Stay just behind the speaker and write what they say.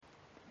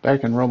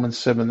Back in Romans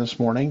 7 this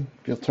morning,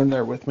 if you'll turn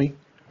there with me.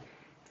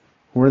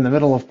 We're in the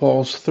middle of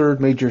Paul's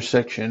third major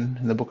section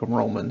in the book of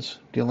Romans,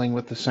 dealing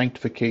with the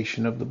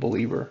sanctification of the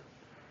believer.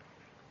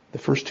 The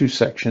first two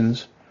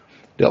sections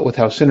dealt with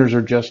how sinners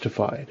are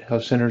justified, how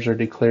sinners are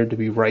declared to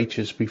be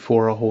righteous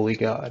before a holy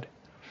God.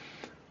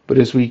 But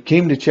as we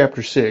came to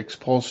chapter 6,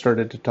 Paul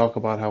started to talk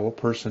about how a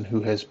person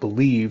who has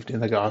believed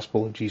in the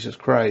gospel of Jesus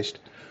Christ,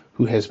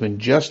 who has been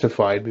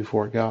justified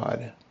before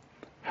God,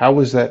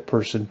 how is that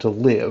person to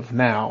live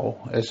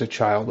now as a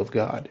child of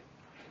God?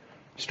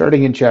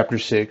 Starting in chapter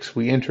 6,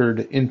 we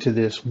entered into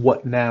this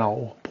what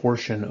now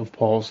portion of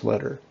Paul's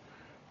letter.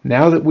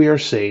 Now that we are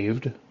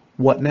saved,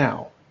 what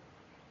now?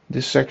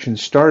 This section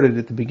started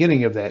at the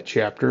beginning of that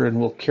chapter and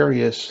will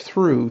carry us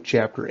through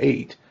chapter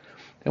 8.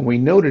 And we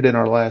noted in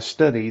our last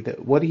study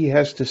that what he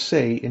has to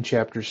say in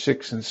chapters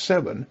 6 and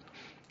 7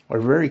 are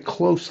very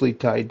closely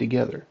tied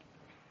together.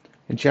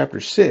 In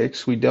chapter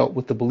 6, we dealt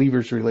with the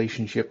believer's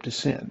relationship to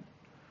sin.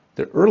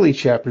 The early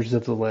chapters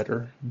of the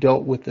letter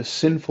dealt with the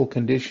sinful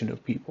condition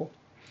of people.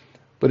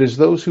 But as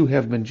those who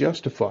have been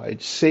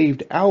justified,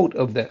 saved out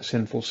of that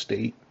sinful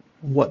state,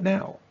 what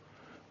now?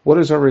 What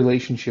is our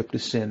relationship to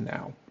sin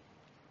now?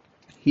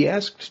 He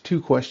asked two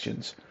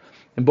questions,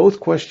 and both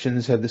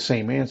questions had the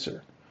same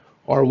answer.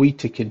 Are we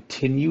to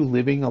continue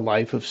living a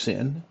life of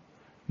sin?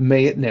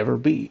 May it never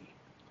be.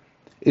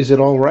 Is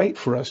it all right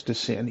for us to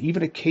sin,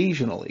 even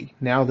occasionally,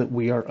 now that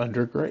we are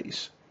under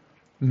grace?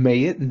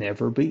 May it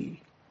never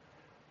be.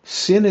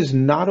 Sin is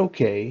not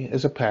okay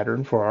as a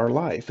pattern for our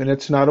life, and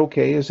it's not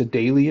okay as a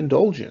daily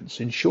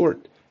indulgence. In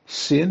short,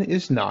 sin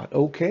is not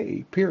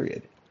okay,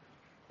 period.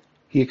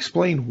 He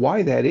explained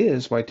why that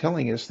is by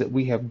telling us that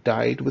we have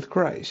died with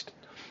Christ.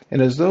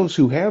 And as those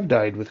who have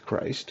died with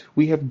Christ,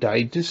 we have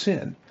died to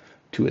sin,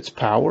 to its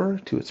power,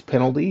 to its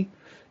penalty,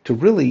 to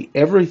really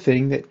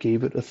everything that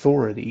gave it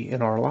authority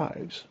in our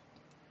lives.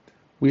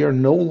 We are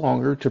no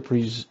longer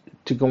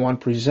to go on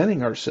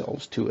presenting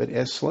ourselves to it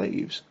as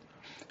slaves,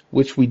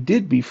 which we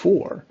did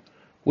before,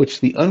 which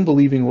the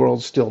unbelieving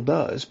world still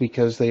does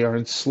because they are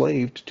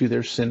enslaved to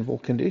their sinful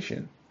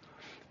condition.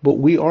 But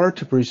we are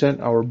to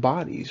present our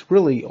bodies,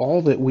 really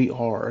all that we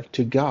are,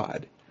 to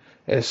God,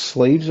 as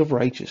slaves of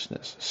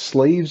righteousness,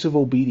 slaves of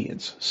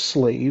obedience,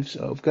 slaves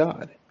of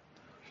God.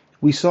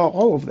 We saw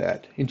all of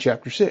that in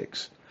chapter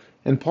 6,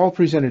 and Paul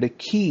presented a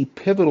key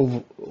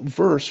pivotal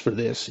verse for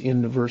this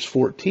in verse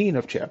 14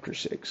 of chapter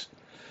 6.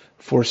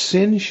 For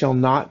sin shall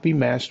not be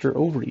master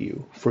over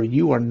you, for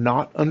you are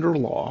not under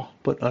law,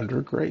 but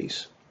under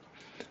grace.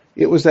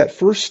 It was that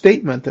first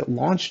statement that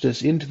launched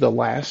us into the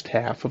last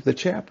half of the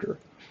chapter,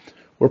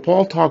 where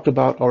Paul talked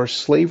about our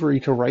slavery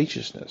to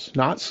righteousness,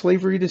 not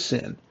slavery to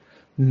sin,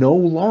 no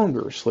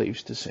longer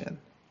slaves to sin.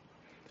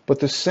 But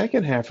the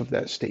second half of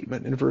that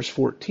statement in verse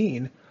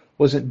 14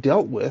 wasn't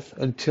dealt with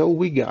until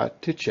we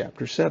got to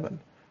chapter 7,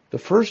 the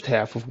first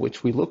half of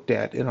which we looked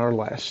at in our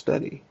last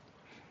study.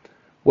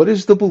 What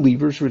is the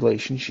believer's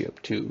relationship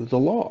to the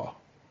law?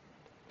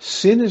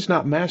 Sin is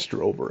not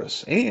master over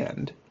us,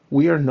 and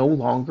we are no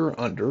longer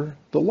under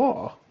the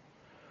law.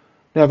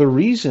 Now, the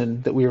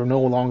reason that we are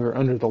no longer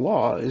under the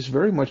law is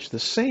very much the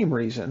same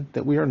reason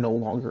that we are no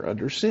longer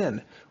under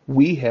sin.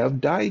 We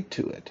have died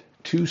to it,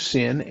 to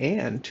sin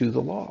and to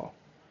the law.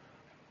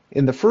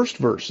 In the first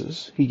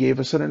verses, he gave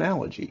us an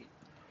analogy,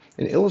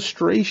 an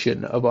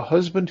illustration of a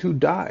husband who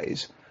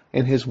dies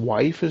and his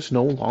wife is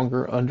no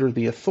longer under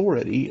the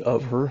authority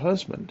of her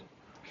husband.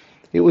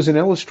 It was an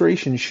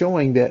illustration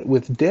showing that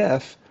with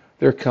death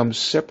there comes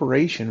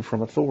separation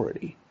from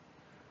authority.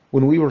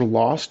 When we were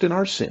lost in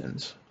our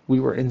sins, we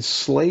were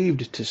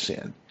enslaved to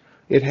sin.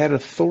 It had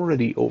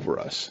authority over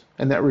us,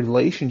 and that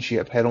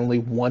relationship had only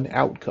one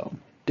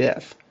outcome,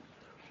 death.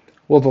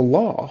 Well, the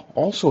law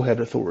also had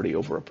authority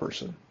over a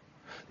person.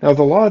 Now,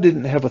 the law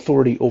didn't have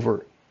authority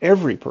over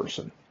every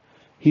person.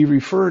 He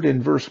referred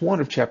in verse 1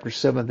 of chapter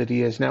 7 that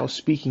he is now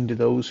speaking to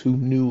those who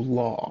knew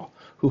law,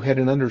 who had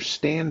an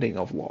understanding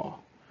of law.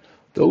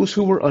 Those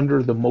who were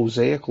under the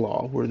Mosaic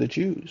law were the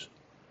Jews.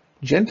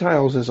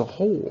 Gentiles as a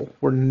whole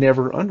were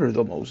never under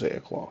the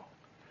Mosaic law.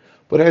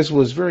 But as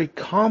was very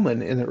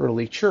common in the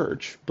early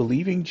church,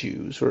 believing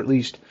Jews, or at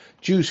least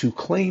Jews who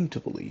claimed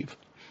to believe,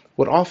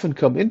 would often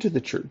come into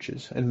the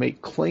churches and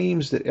make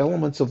claims that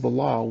elements of the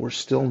law were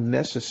still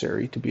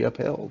necessary to be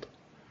upheld.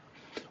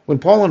 When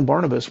Paul and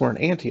Barnabas were in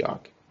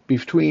Antioch,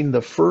 between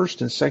the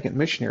first and second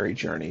missionary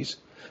journeys,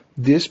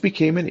 this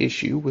became an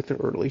issue with the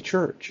early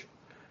church.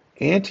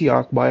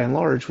 Antioch, by and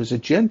large, was a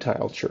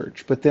Gentile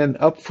church, but then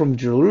up from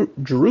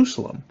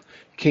Jerusalem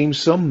came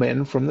some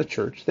men from the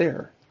church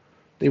there.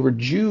 They were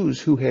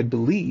Jews who had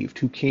believed,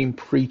 who came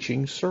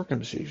preaching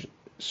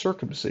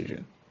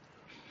circumcision.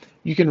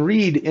 You can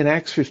read in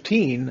Acts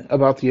 15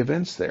 about the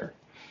events there,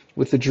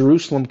 with the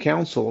Jerusalem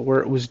Council,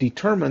 where it was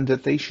determined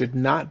that they should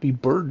not be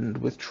burdened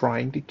with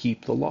trying to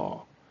keep the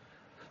law.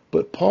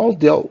 But Paul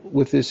dealt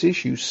with this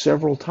issue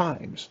several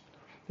times,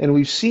 and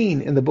we've seen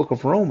in the book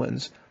of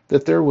Romans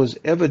that there was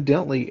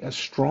evidently a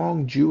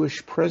strong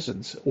Jewish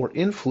presence or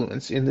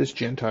influence in this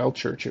Gentile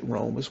church at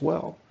Rome as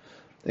well.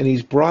 And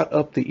he's brought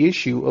up the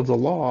issue of the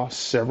law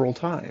several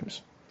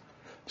times.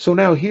 So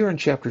now here in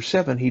chapter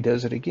 7, he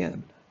does it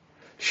again,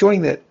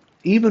 showing that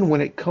even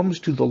when it comes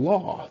to the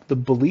law, the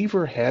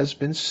believer has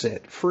been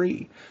set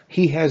free.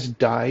 He has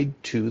died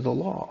to the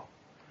law.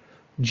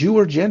 Jew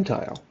or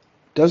Gentile,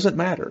 doesn't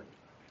matter.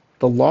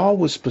 The law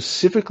was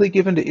specifically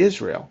given to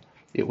Israel.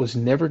 It was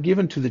never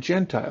given to the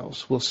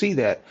Gentiles. We'll see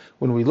that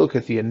when we look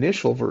at the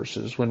initial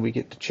verses when we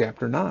get to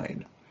chapter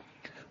 9.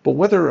 But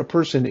whether a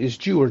person is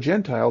Jew or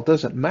Gentile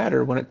doesn't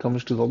matter when it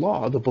comes to the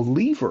law. The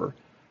believer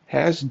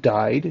has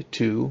died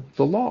to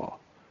the law.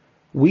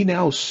 We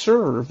now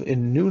serve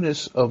in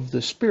newness of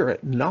the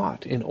Spirit,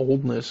 not in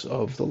oldness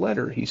of the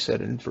letter, he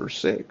said in verse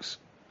 6.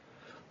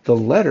 The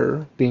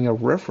letter being a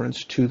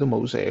reference to the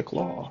Mosaic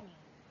law.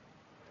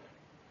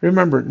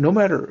 Remember, no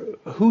matter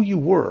who you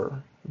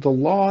were, the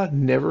law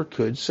never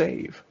could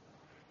save.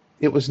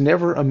 It was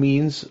never a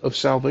means of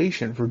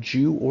salvation for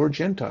Jew or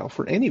Gentile,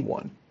 for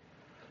anyone.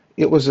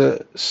 It was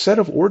a set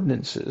of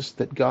ordinances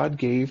that God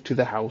gave to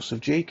the house of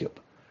Jacob,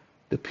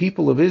 the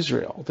people of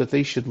Israel, that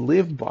they should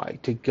live by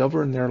to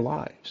govern their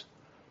lives,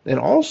 and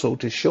also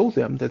to show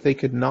them that they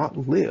could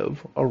not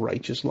live a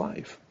righteous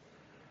life.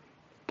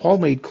 Paul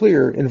made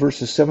clear in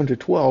verses 7 to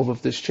 12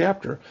 of this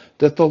chapter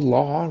that the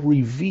law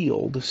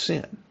revealed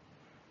sin.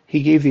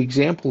 He gave the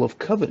example of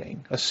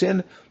coveting, a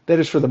sin that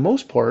is for the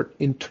most part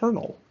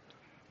internal,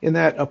 in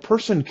that a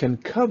person can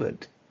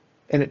covet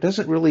and it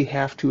doesn't really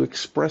have to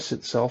express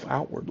itself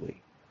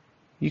outwardly.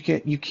 You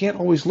can't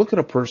always look at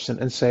a person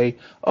and say,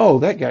 oh,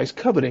 that guy's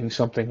coveting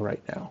something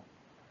right now.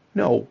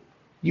 No,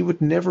 you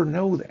would never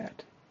know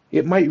that.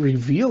 It might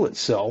reveal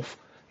itself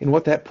in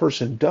what that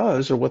person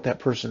does or what that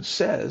person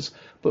says,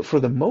 but for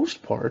the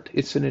most part,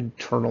 it's an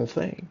internal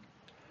thing.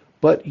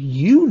 But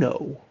you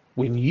know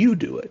when you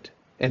do it,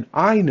 and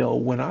I know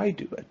when I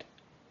do it.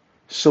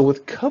 So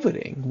with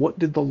coveting, what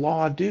did the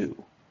law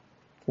do?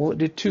 Well, it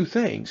did two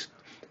things.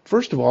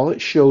 First of all,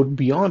 it showed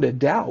beyond a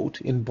doubt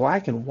in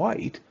black and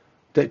white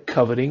that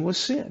coveting was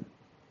sin.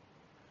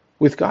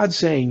 With God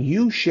saying,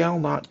 you shall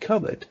not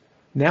covet,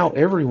 now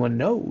everyone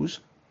knows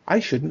I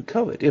shouldn't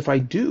covet. If I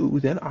do,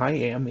 then I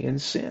am in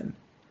sin.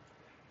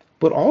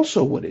 But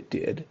also what it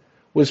did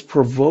was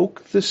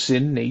provoke the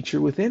sin nature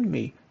within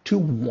me to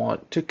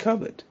want to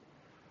covet.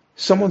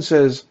 Someone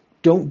says,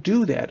 don't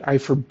do that. I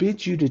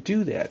forbid you to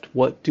do that.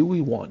 What do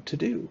we want to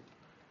do?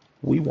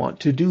 We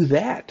want to do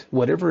that,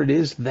 whatever it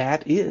is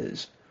that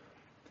is.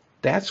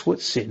 That's what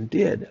sin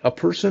did. A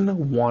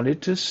person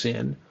wanted to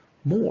sin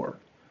more.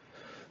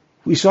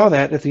 We saw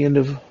that at the end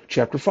of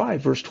chapter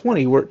 5, verse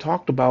 20, where it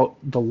talked about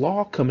the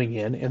law coming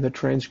in and the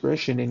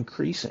transgression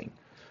increasing.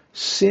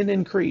 Sin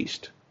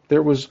increased.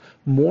 There was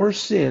more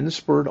sin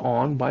spurred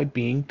on by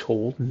being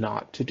told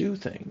not to do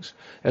things,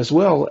 as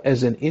well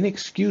as an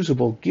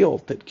inexcusable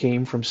guilt that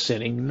came from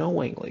sinning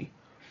knowingly.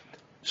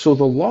 So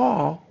the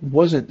law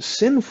wasn't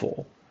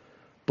sinful,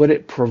 but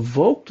it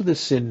provoked the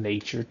sin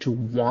nature to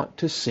want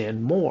to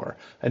sin more.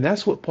 And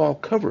that's what Paul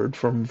covered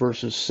from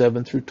verses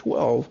 7 through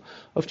 12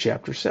 of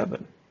chapter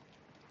 7.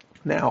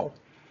 Now,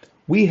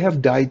 we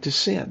have died to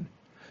sin.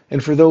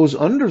 And for those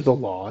under the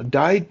law,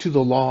 died to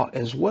the law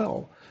as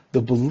well.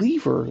 The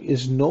believer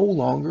is no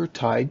longer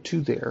tied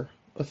to their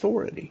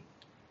authority.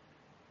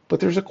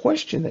 But there's a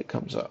question that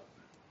comes up.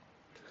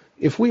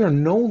 If we are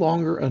no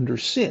longer under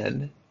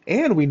sin,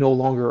 and we no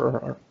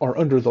longer are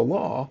under the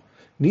law,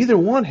 neither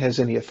one has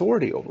any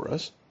authority over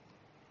us.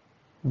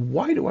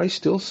 Why do I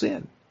still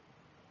sin?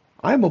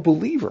 I'm a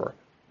believer.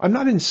 I'm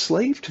not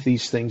enslaved to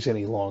these things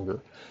any longer.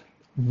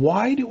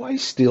 Why do I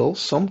still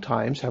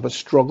sometimes have a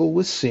struggle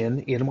with sin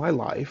in my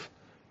life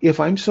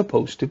if I'm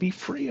supposed to be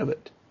free of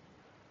it?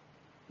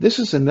 This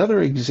is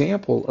another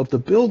example of the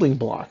building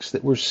blocks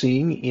that we're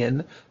seeing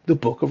in the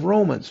book of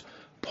Romans.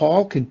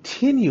 Paul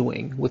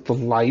continuing with the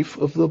life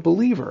of the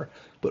believer,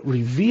 but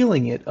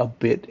revealing it a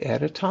bit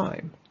at a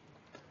time.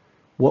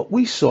 What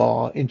we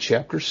saw in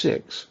chapter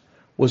 6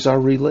 was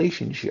our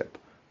relationship,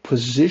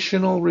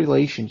 positional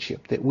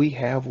relationship that we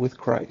have with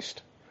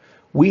Christ.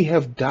 We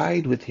have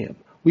died with him.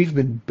 We've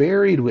been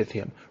buried with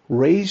him,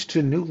 raised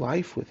to new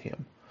life with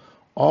him.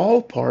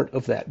 All part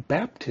of that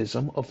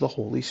baptism of the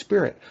Holy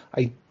Spirit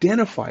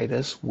identified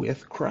us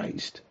with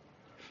Christ.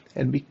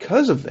 And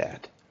because of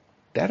that,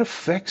 that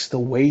affects the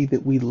way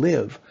that we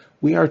live.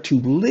 We are to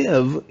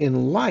live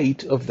in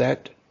light of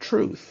that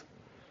truth.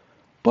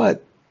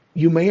 But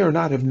you may or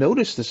not have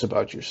noticed this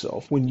about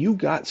yourself. When you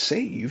got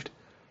saved,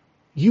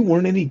 you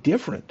weren't any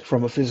different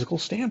from a physical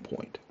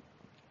standpoint.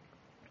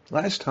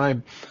 Last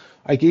time,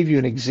 I gave you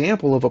an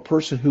example of a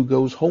person who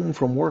goes home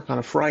from work on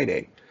a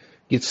Friday,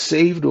 gets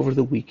saved over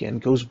the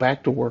weekend, goes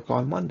back to work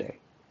on Monday.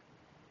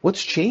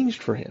 What's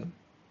changed for him?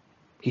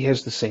 He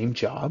has the same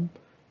job,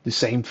 the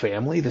same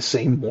family, the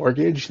same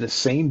mortgage, the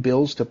same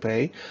bills to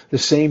pay, the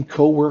same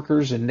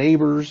coworkers and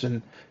neighbors,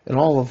 and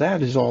all of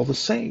that is all the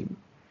same.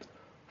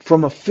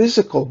 From a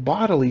physical,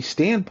 bodily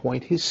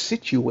standpoint, his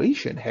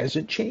situation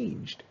hasn't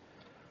changed.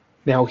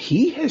 Now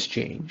he has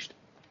changed.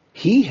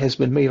 He has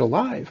been made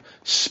alive,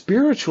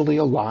 spiritually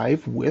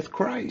alive with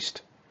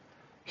Christ.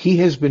 He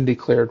has been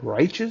declared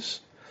righteous.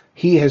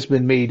 He has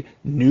been made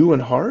new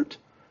in heart,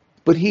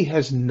 but he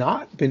has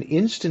not been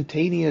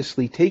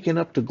instantaneously taken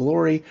up to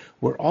glory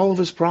where all of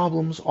his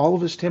problems, all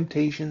of his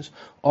temptations,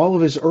 all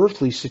of his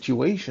earthly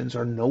situations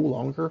are no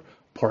longer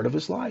part of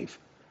his life.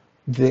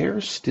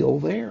 They're still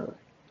there.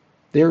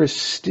 There is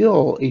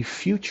still a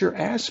future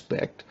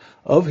aspect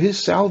of his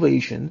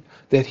salvation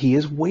that he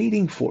is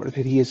waiting for,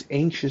 that he is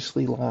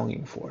anxiously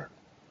longing for.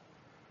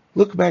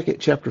 Look back at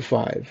chapter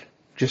 5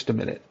 just a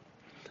minute.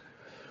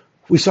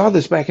 We saw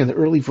this back in the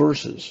early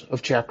verses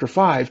of chapter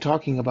 5,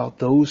 talking about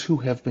those who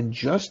have been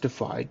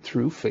justified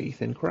through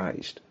faith in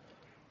Christ.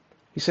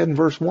 He said in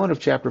verse 1 of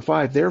chapter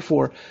 5,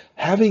 "Therefore,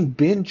 having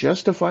been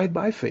justified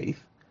by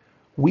faith,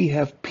 we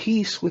have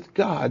peace with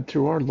God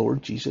through our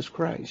Lord Jesus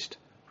Christ."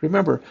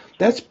 Remember,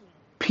 that's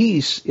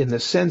peace in the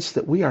sense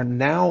that we are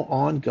now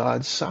on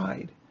God's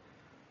side.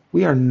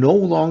 We are no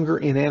longer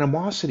in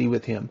animosity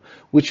with him,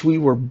 which we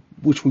were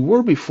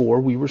before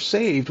we were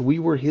saved. We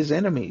were his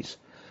enemies.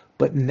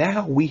 But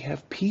now we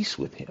have peace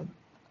with him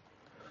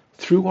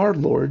through our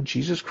Lord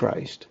Jesus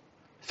Christ,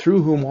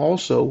 through whom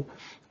also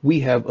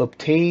we have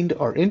obtained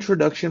our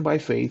introduction by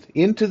faith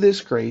into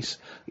this grace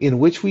in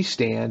which we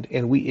stand,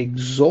 and we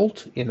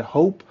exult in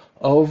hope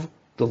of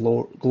the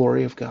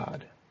glory of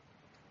God.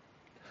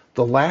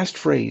 The last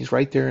phrase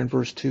right there in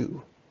verse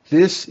 2,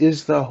 this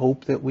is the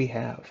hope that we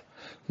have,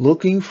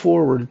 looking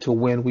forward to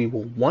when we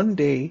will one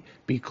day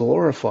be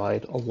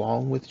glorified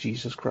along with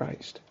Jesus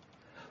Christ.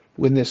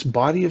 When this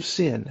body of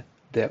sin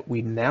that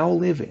we now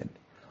live in,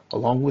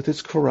 along with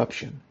its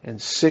corruption and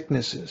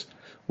sicknesses,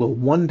 will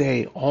one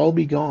day all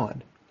be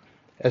gone,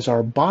 as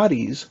our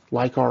bodies,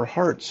 like our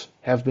hearts,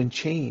 have been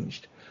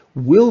changed,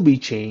 will be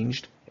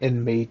changed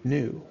and made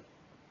new.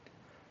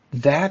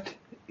 That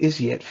is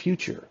yet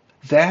future.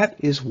 That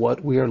is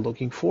what we are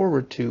looking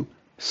forward to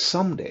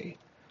someday.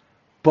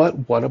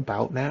 But what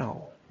about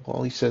now?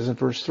 Well, he says in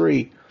verse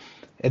 3,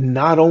 "And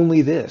not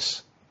only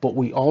this, but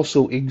we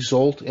also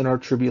exult in our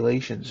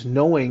tribulations,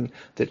 knowing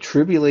that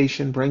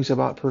tribulation brings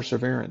about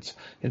perseverance,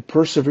 and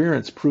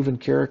perseverance proven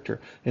character,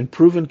 and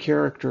proven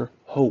character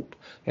hope.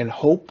 And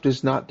hope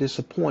does not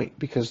disappoint,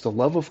 because the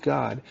love of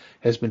God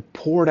has been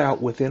poured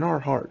out within our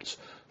hearts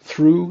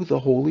through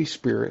the Holy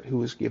Spirit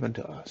who is given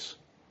to us."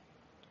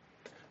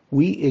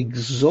 We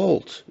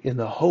exult in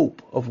the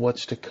hope of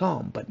what's to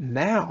come, but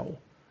now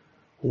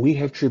we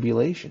have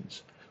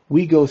tribulations.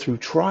 We go through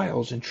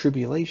trials and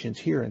tribulations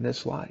here in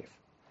this life.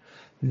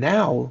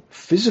 Now,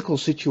 physical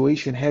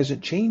situation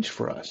hasn't changed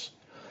for us.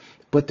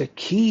 But the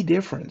key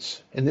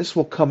difference, and this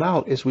will come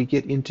out as we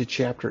get into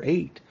chapter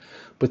 8,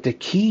 but the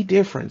key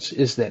difference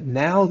is that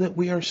now that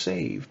we are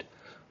saved,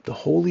 the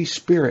Holy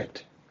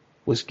Spirit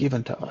was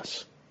given to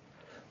us.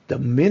 The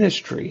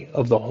ministry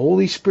of the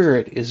Holy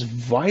Spirit is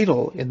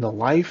vital in the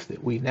life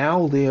that we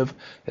now live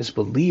as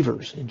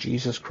believers in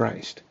Jesus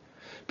Christ,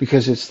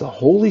 because it's the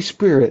Holy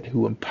Spirit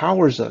who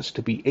empowers us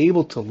to be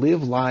able to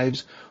live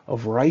lives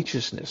of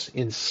righteousness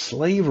in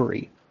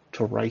slavery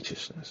to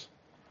righteousness.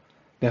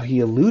 Now, he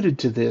alluded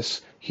to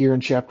this here in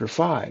chapter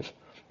 5,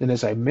 and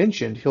as I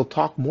mentioned, he'll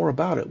talk more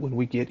about it when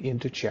we get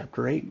into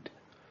chapter 8.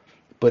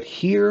 But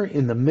here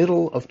in the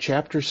middle of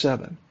chapter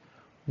 7,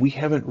 we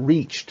haven't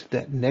reached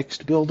that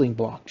next building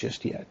block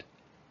just yet.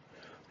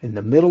 In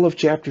the middle of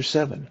chapter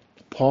 7,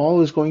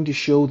 Paul is going to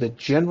show the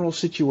general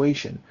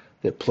situation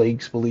that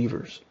plagues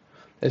believers,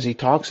 as he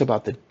talks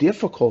about the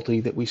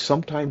difficulty that we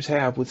sometimes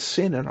have with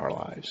sin in our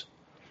lives.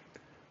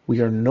 We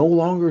are no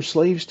longer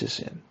slaves to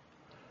sin,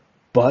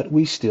 but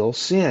we still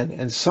sin,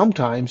 and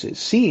sometimes it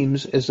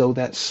seems as though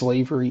that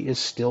slavery is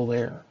still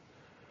there.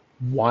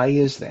 Why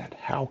is that?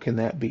 How can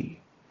that be?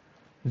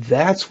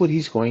 That's what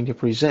he's going to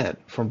present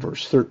from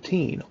verse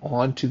 13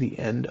 on to the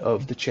end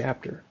of the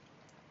chapter.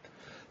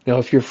 Now,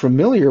 if you're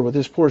familiar with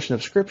this portion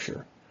of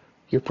Scripture,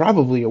 you're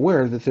probably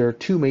aware that there are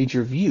two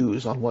major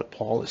views on what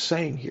Paul is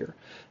saying here,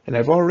 and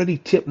I've already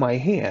tipped my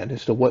hand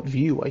as to what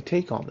view I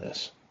take on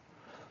this.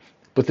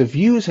 But the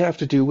views have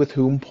to do with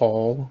whom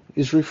Paul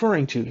is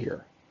referring to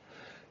here.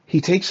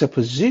 He takes a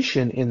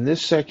position in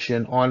this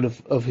section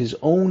of his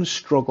own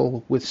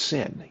struggle with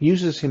sin,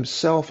 uses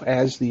himself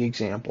as the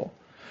example.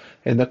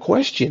 And the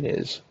question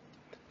is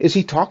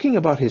he talking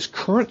about his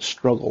current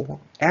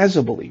struggle as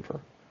a believer,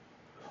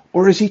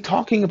 or is he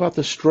talking about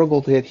the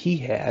struggle that he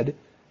had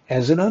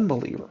as an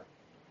unbeliever?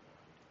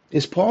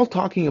 Is Paul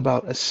talking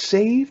about a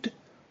saved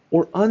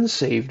or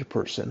unsaved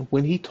person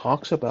when he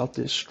talks about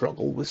this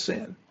struggle with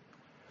sin?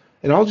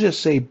 And I'll just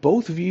say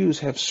both views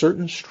have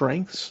certain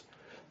strengths,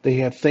 they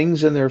have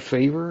things in their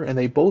favor, and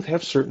they both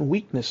have certain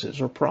weaknesses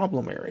or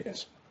problem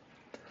areas.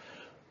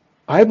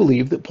 I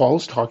believe that Paul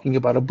is talking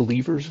about a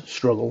believer's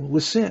struggle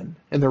with sin.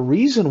 And the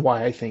reason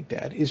why I think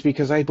that is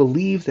because I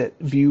believe that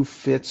view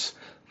fits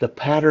the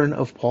pattern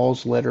of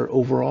Paul's letter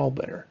overall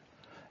better,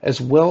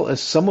 as well as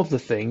some of the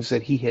things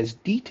that he has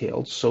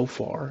detailed so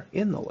far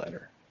in the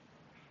letter.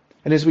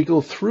 And as we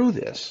go through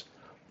this,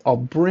 I'll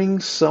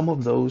bring some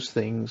of those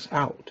things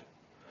out.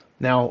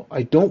 Now,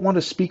 I don't want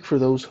to speak for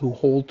those who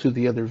hold to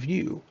the other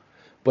view,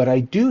 but I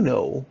do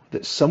know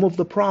that some of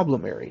the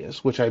problem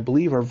areas, which I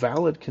believe are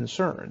valid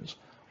concerns,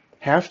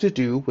 have to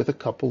do with a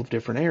couple of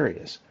different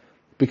areas,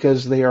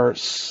 because they are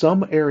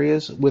some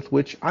areas with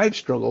which I've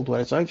struggled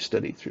as I've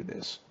studied through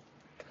this.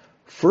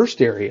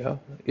 First area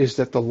is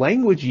that the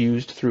language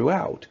used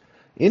throughout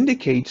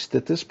indicates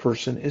that this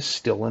person is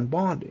still in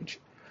bondage,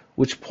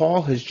 which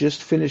Paul has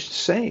just finished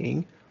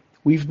saying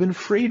we've been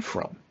freed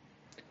from.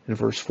 In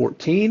verse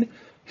 14,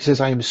 he says,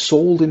 I am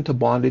sold into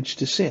bondage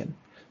to sin.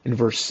 In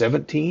verse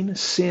 17,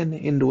 sin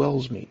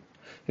indwells me.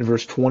 In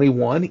verse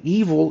 21,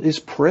 evil is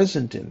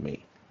present in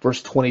me.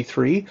 Verse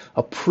 23,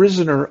 a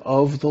prisoner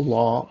of the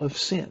law of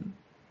sin.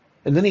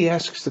 And then he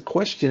asks the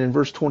question in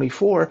verse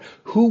 24,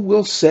 who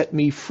will set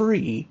me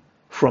free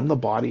from the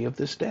body of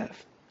this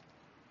death?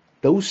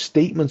 Those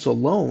statements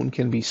alone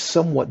can be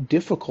somewhat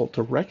difficult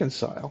to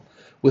reconcile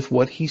with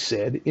what he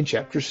said in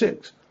chapter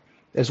 6,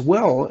 as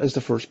well as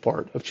the first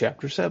part of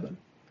chapter 7,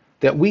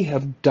 that we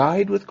have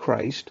died with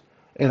Christ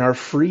and are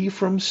free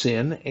from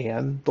sin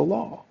and the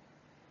law.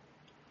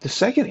 The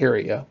second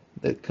area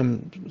that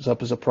comes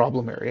up as a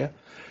problem area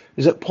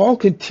is that Paul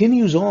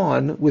continues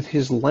on with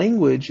his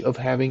language of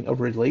having a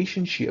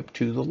relationship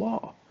to the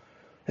law.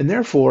 And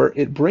therefore,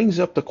 it brings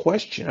up the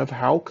question of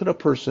how could a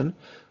person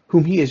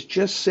whom he has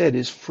just said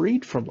is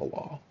freed from the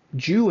law,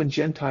 Jew and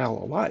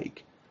Gentile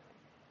alike,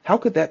 how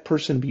could that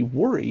person be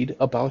worried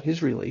about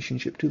his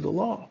relationship to the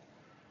law?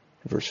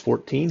 In verse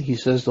 14, he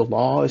says the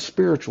law is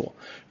spiritual.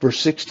 Verse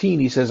 16,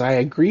 he says, I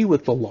agree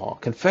with the law,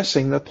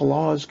 confessing that the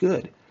law is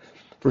good.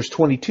 Verse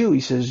 22, he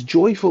says,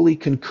 joyfully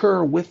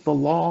concur with the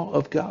law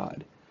of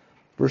God.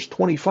 Verse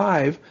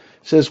 25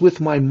 says, with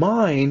my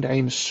mind I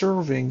am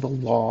serving the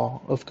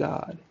law of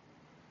God.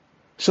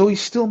 So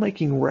he's still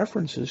making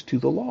references to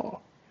the law,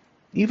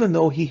 even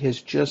though he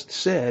has just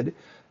said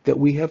that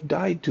we have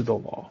died to the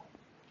law.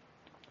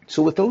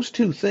 So with those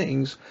two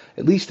things,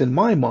 at least in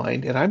my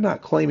mind, and I'm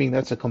not claiming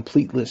that's a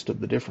complete list of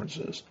the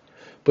differences,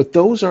 but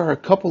those are a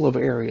couple of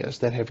areas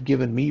that have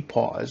given me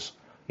pause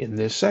in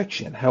this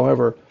section.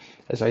 However,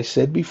 as I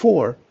said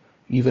before,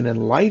 even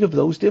in light of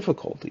those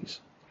difficulties,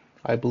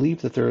 I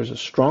believe that there is a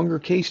stronger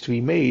case to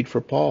be made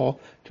for Paul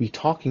to be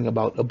talking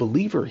about a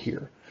believer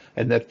here,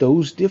 and that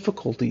those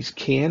difficulties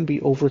can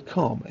be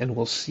overcome, and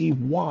we'll see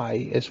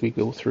why as we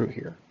go through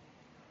here.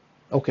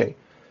 Okay,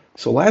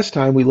 so last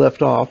time we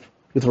left off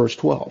with verse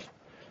 12.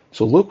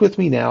 So look with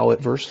me now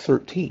at verse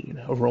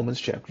 13 of Romans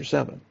chapter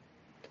 7.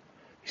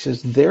 He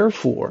says,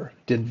 therefore,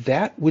 did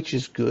that which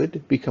is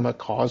good become a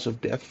cause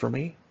of death for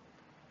me?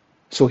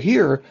 So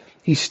here,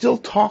 he's still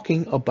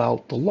talking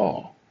about the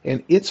law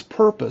and its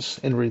purpose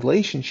and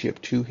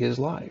relationship to his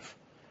life.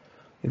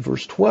 In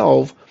verse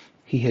 12,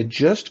 he had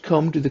just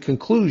come to the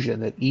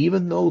conclusion that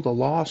even though the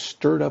law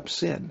stirred up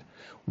sin,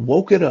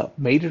 woke it up,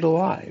 made it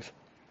alive,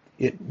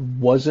 it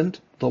wasn't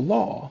the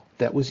law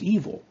that was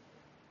evil.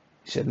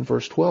 He said in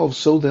verse 12,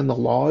 so then the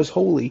law is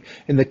holy,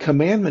 and the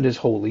commandment is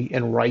holy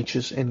and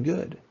righteous and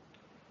good.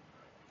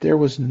 There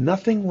was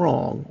nothing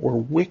wrong or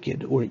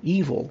wicked or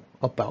evil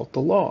about the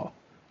law.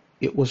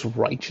 It was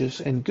righteous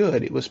and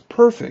good. It was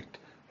perfect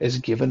as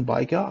given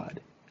by God.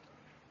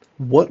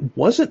 What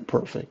wasn't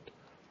perfect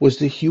was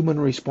the human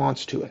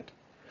response to it.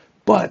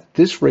 But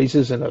this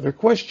raises another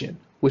question,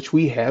 which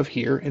we have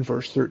here in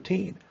verse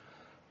 13.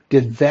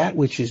 Did that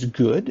which is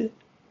good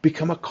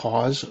become a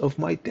cause of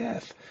my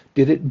death?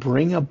 Did it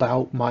bring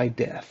about my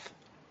death?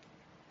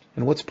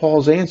 And what's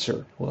Paul's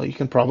answer? Well, you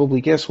can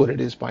probably guess what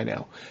it is by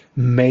now.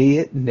 May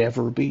it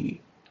never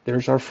be.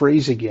 There's our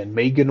phrase again,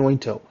 me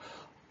genoito.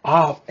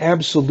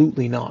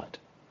 Absolutely not.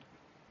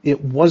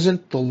 It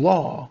wasn't the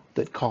law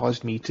that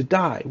caused me to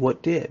die.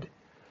 What did?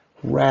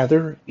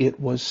 Rather, it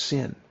was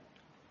sin.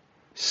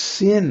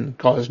 Sin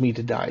caused me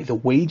to die. The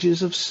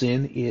wages of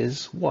sin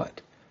is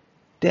what?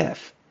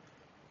 Death.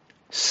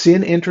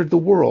 Sin entered the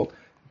world.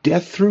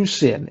 Death through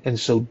sin, and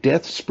so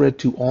death spread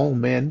to all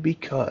men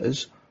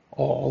because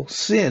all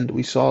sinned.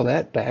 We saw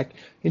that back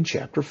in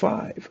chapter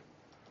 5.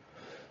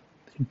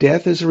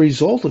 Death is a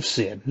result of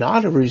sin,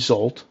 not a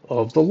result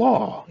of the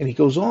law. And he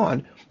goes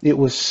on, it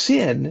was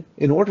sin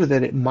in order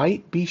that it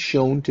might be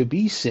shown to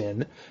be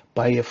sin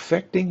by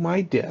effecting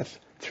my death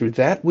through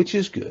that which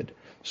is good,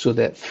 so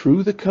that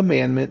through the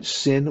commandment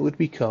sin would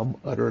become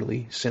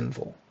utterly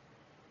sinful.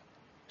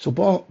 So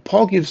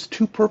Paul gives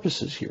two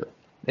purposes here.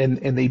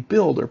 And they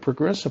build or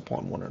progress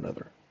upon one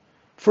another.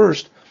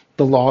 First,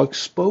 the law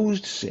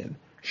exposed sin,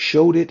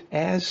 showed it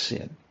as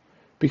sin,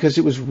 because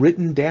it was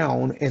written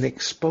down and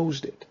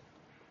exposed it.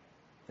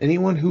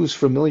 Anyone who was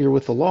familiar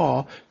with the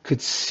law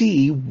could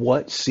see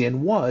what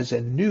sin was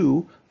and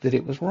knew that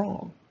it was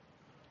wrong.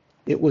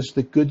 It was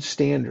the good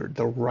standard,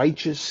 the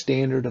righteous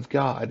standard of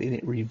God, and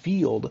it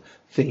revealed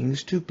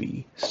things to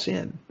be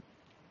sin.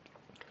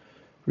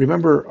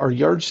 Remember our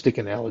yardstick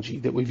analogy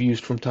that we've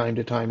used from time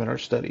to time in our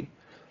study.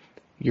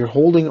 You're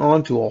holding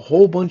on to a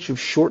whole bunch of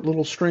short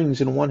little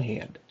strings in one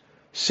hand.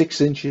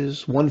 6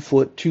 inches, 1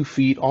 foot, 2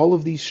 feet, all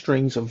of these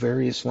strings of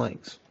various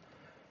lengths.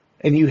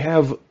 And you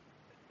have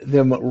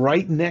them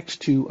right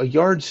next to a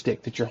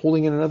yardstick that you're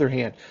holding in another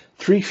hand,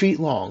 3 feet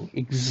long,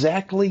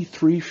 exactly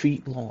 3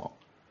 feet long.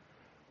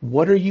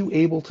 What are you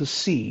able to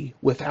see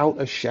without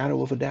a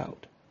shadow of a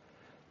doubt?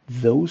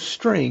 those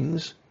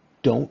strings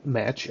don't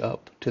match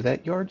up to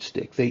that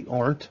yardstick. They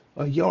aren't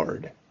a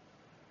yard.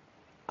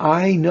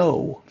 I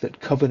know that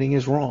coveting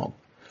is wrong.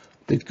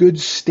 The good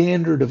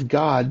standard of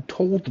God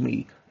told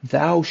me,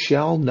 thou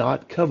shalt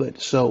not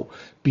covet. So,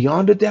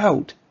 beyond a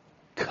doubt,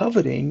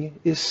 coveting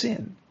is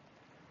sin.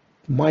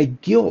 My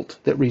guilt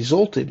that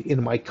resulted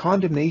in my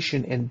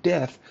condemnation and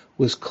death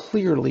was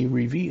clearly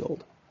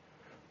revealed.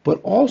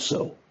 But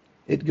also,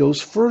 it goes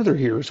further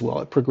here as well.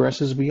 It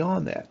progresses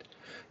beyond that.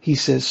 He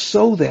says,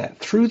 so that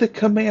through the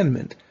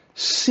commandment,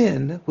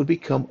 sin would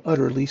become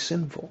utterly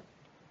sinful.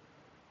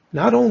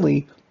 Not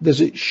only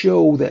does it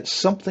show that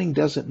something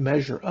doesn't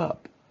measure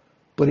up,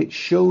 but it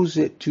shows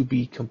it to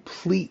be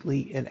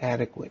completely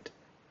inadequate.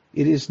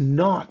 It is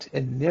not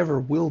and never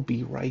will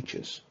be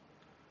righteous.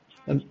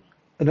 And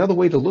another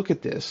way to look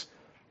at this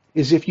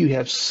is if you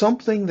have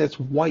something that's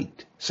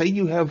white, say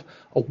you have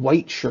a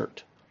white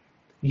shirt,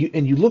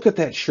 and you look at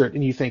that shirt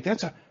and you think,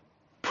 that's a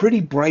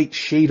pretty bright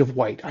shade of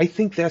white. I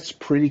think that's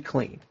pretty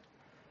clean.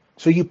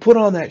 So you put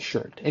on that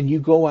shirt and you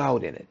go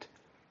out in it.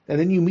 And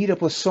then you meet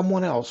up with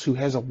someone else who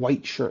has a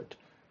white shirt.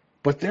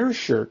 But their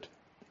shirt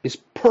is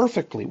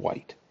perfectly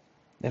white.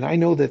 And I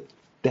know that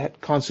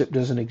that concept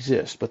doesn't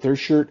exist, but their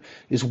shirt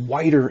is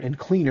whiter and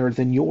cleaner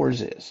than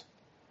yours is.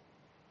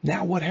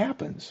 Now what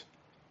happens?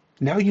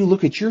 Now you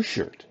look at your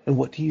shirt, and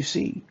what do you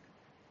see?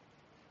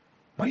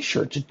 My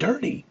shirt's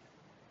dirty.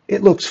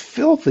 It looks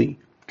filthy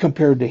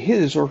compared to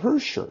his or her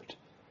shirt.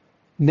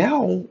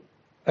 Now,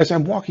 as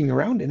I'm walking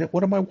around in it,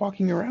 what am I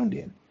walking around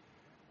in?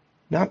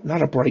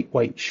 Not a bright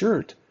white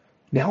shirt.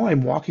 Now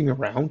I'm walking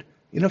around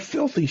in a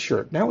filthy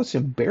shirt. Now it's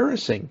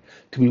embarrassing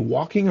to be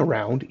walking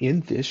around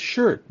in this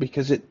shirt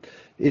because it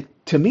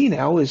to me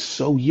now is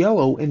so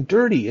yellow and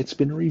dirty. It's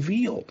been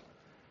revealed.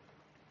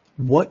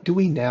 What do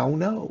we now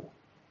know?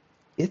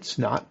 It's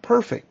not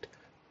perfect.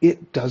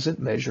 It doesn't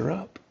measure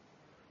up.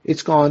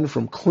 It's gone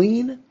from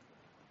clean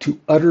to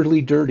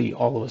utterly dirty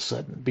all of a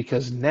sudden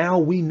because now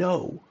we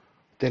know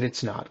that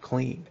it's not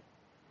clean.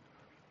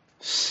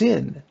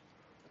 Sin,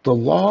 the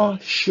law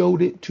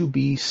showed it to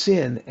be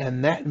sin,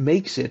 and that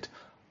makes it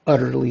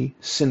utterly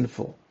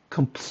sinful,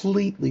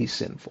 completely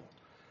sinful.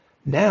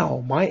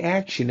 Now, my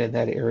action in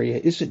that area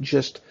isn't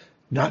just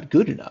not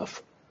good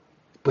enough,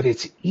 but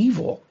it's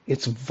evil,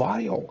 it's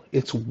vile,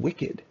 it's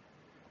wicked,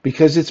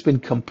 because it's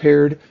been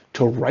compared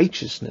to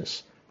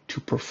righteousness,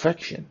 to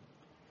perfection.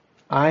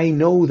 I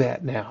know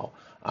that now.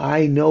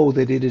 I know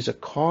that it is a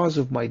cause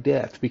of my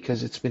death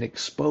because it's been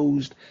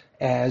exposed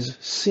as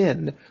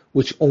sin,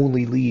 which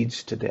only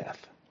leads to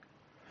death.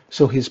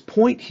 So his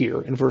point here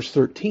in verse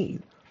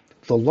 13,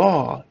 the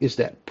law is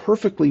that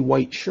perfectly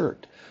white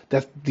shirt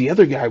that the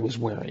other guy was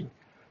wearing.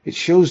 It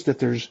shows that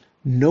there's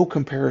no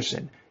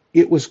comparison.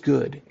 It was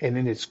good, and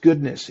in its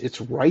goodness,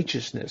 its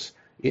righteousness,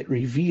 it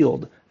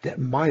revealed that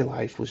my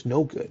life was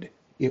no good.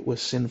 It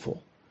was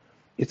sinful.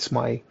 It's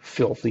my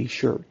filthy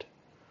shirt.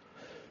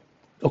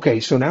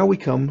 Okay, so now we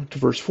come to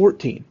verse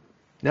 14.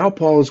 Now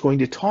Paul is going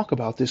to talk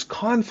about this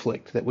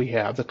conflict that we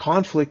have, the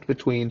conflict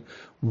between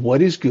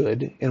what is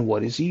good and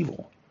what is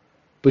evil,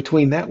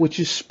 between that which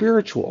is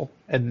spiritual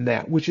and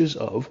that which is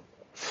of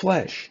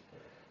flesh.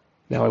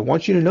 Now I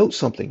want you to note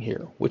something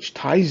here, which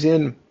ties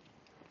in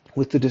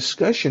with the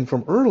discussion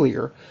from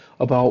earlier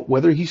about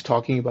whether he's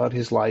talking about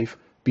his life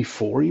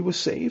before he was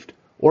saved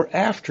or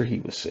after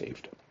he was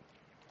saved.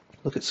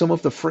 Look at some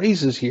of the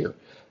phrases here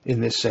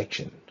in this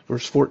section.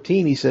 Verse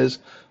 14, he says,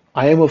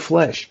 I am of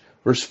flesh.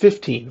 Verse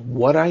 15,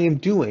 what I am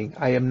doing,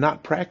 I am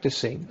not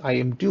practicing, I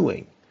am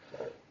doing.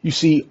 You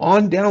see,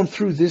 on down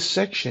through this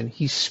section,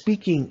 he's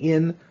speaking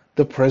in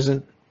the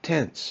present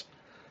tense.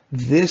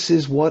 This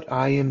is what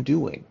I am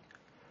doing.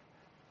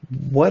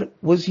 What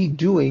was he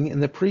doing in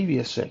the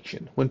previous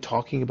section when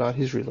talking about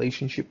his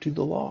relationship to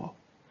the law?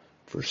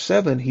 Verse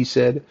 7, he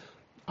said,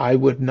 I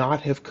would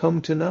not have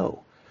come to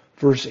know.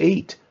 Verse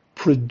 8,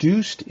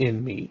 produced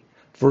in me.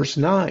 Verse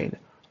 9,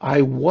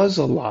 I was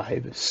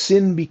alive,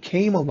 sin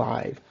became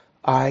alive,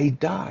 I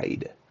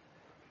died.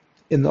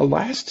 In the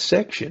last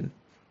section,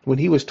 when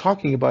he was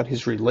talking about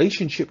his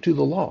relationship to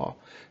the law,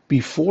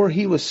 before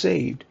he was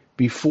saved,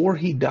 before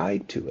he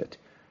died to it,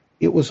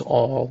 it was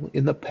all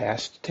in the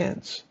past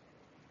tense.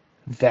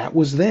 That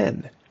was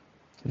then.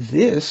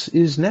 This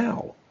is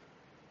now.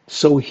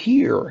 So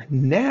here,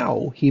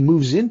 now, he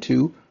moves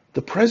into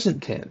the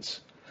present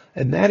tense.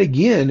 And that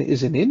again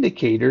is an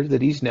indicator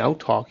that he's now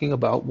talking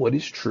about what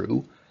is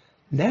true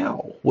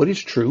now, what is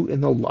true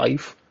in the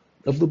life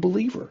of the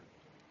believer.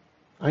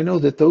 I know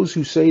that those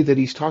who say that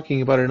he's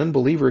talking about an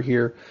unbeliever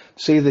here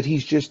say that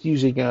he's just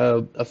using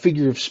a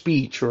figure of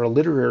speech or a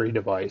literary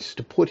device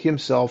to put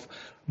himself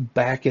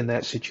back in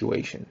that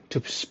situation,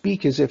 to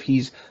speak as if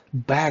he's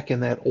back in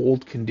that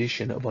old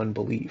condition of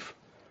unbelief.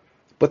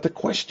 But the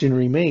question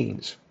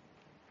remains,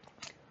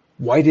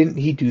 why didn't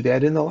he do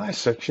that in the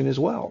last section as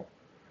well?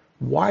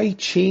 Why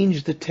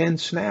change the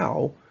tense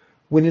now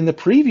when in the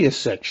previous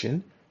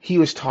section he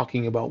was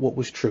talking about what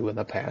was true in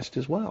the past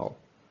as well?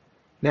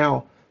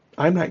 Now,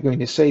 I'm not going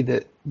to say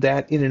that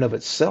that in and of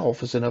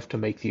itself is enough to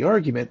make the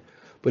argument,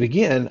 But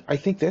again, I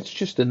think that's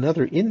just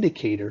another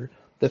indicator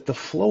that the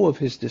flow of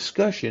his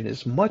discussion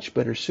is much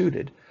better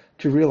suited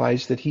to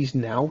realize that he's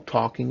now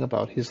talking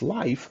about his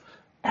life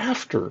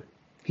after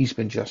he's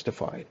been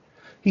justified.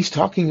 He's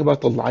talking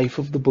about the life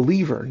of the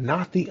believer,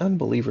 not the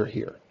unbeliever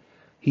here.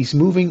 He's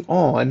moving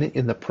on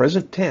in the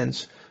present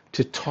tense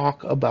to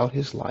talk about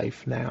his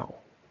life now.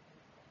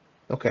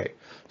 Okay,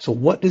 so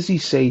what does he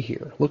say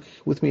here? Look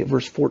with me at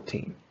verse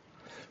 14.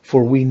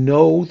 For we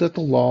know that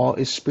the law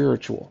is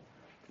spiritual,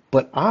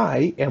 but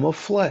I am of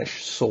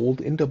flesh, sold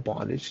into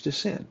bondage to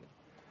sin.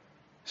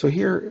 So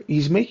here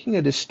he's making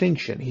a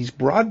distinction. He's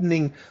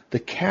broadening the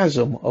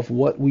chasm of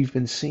what we've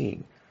been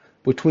seeing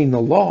between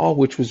the law,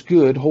 which was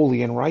good,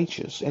 holy, and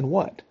righteous, and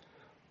what?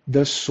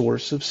 The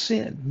source of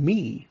sin,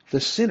 me, the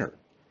sinner.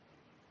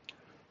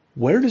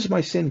 Where does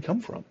my sin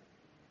come from?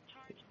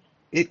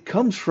 It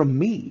comes from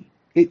me.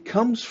 It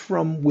comes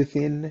from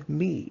within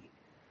me.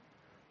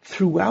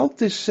 Throughout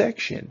this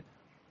section,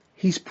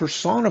 he's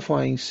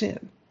personifying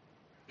sin.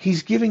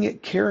 He's giving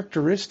it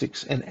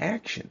characteristics and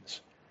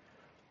actions.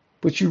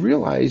 But you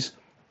realize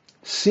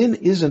sin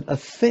isn't a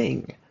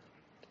thing.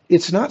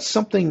 It's not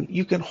something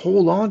you can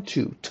hold on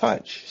to,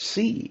 touch,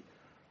 see.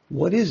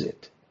 What is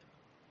it?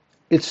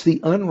 It's the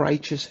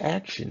unrighteous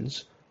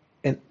actions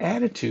and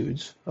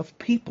attitudes of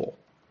people.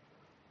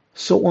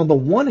 So on the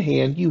one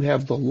hand, you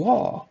have the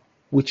law,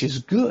 which is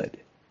good.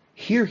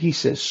 Here he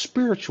says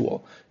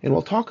spiritual, and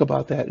we'll talk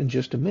about that in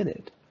just a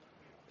minute.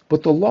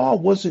 But the law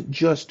wasn't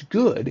just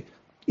good,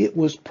 it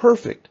was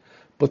perfect.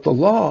 But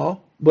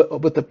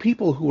the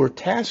people who were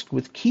tasked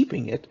with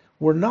keeping it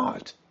were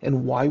not.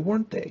 And why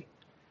weren't they?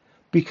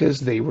 Because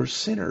they were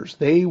sinners.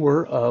 They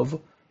were of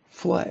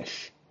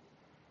flesh.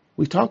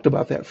 We talked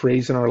about that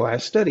phrase in our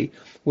last study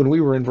when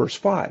we were in verse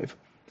 5.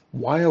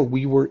 While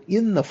we were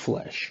in the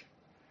flesh.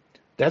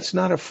 That's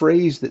not a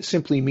phrase that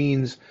simply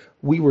means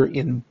we were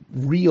in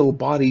real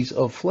bodies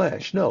of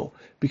flesh. No,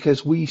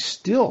 because we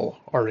still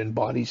are in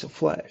bodies of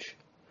flesh.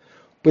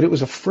 But it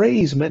was a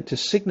phrase meant to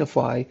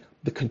signify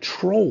the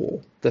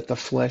control that the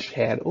flesh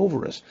had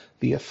over us,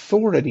 the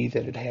authority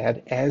that it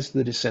had as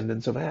the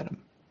descendants of Adam.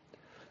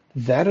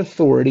 That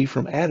authority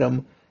from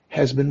Adam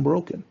has been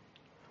broken.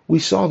 We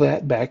saw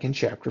that back in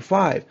chapter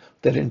 5,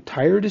 that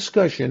entire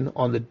discussion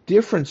on the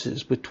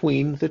differences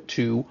between the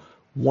two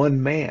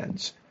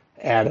one-mans,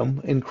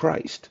 Adam and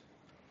Christ.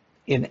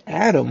 In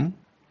Adam,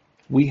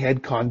 we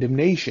had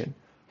condemnation.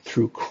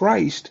 Through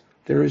Christ,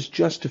 there is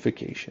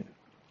justification.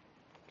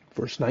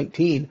 Verse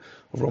 19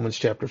 of Romans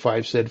chapter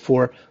 5 said,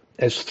 For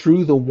as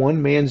through the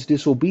one man's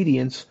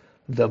disobedience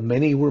the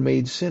many were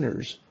made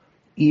sinners,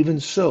 even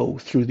so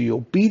through the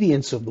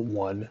obedience of the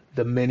one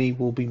the many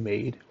will be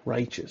made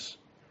righteous.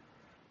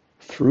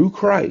 Through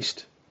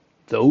Christ,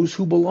 those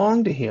who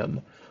belong to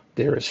him,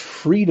 there is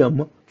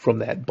freedom from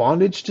that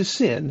bondage to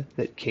sin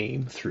that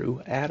came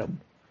through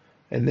Adam.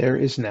 And there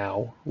is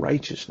now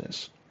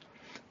righteousness.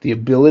 The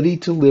ability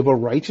to live a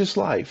righteous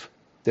life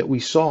that we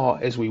saw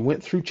as we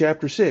went through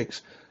chapter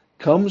 6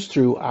 comes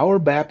through our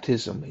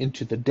baptism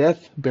into the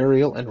death,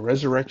 burial, and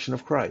resurrection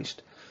of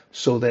Christ,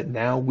 so that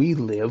now we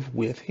live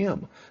with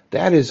him.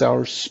 That is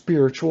our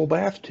spiritual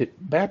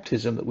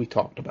baptism that we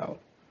talked about.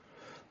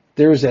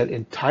 There is that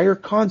entire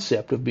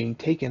concept of being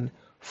taken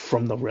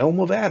from the realm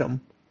of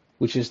Adam,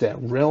 which is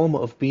that realm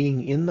of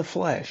being in the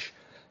flesh,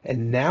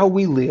 and now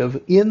we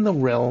live in the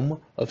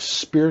realm of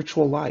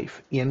spiritual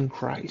life in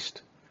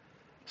Christ.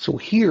 So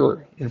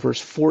here in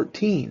verse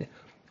 14,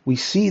 we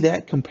see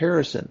that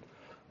comparison.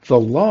 The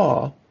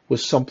law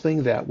was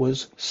something that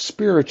was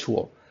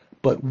spiritual,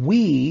 but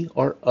we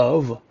are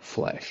of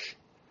flesh.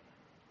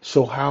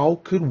 So how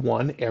could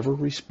one ever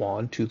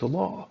respond to the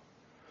law?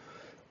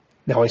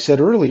 Now I said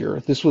earlier,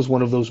 this was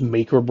one of those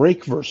make or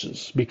break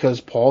verses,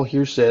 because Paul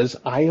here says,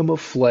 I am of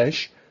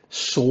flesh,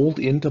 sold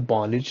into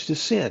bondage to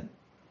sin.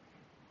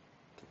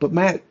 But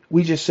Matt,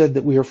 we just said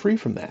that we are free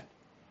from that.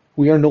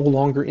 We are no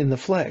longer in the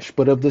flesh,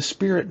 but of the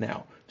Spirit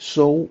now.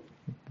 So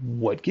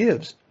what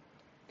gives?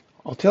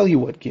 I'll tell you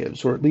what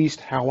gives, or at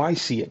least how I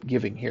see it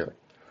giving here.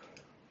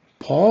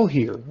 Paul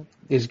here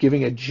is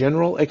giving a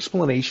general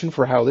explanation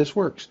for how this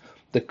works.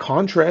 The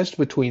contrast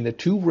between the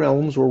two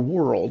realms or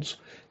worlds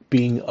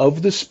being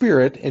of the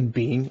Spirit and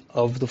being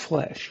of the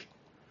flesh.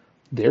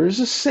 There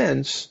is a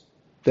sense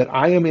that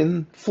I am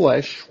in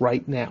flesh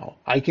right now.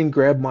 I can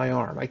grab my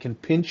arm. I can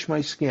pinch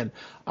my skin.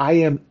 I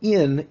am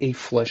in a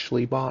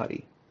fleshly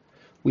body.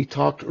 We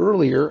talked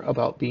earlier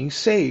about being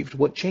saved.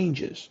 What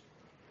changes?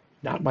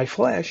 Not my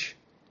flesh.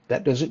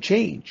 That doesn't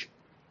change.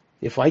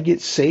 If I get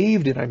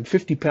saved and I'm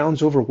 50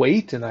 pounds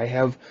overweight and I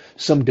have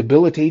some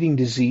debilitating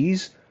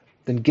disease,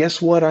 then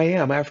guess what I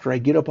am after I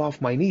get up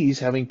off my knees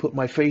having put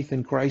my faith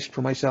in Christ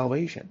for my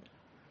salvation?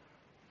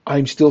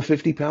 I'm still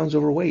 50 pounds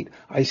overweight.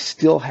 I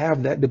still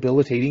have that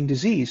debilitating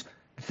disease.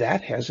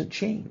 That hasn't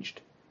changed.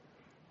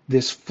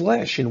 This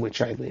flesh in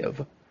which I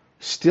live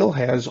still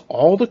has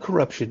all the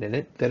corruption in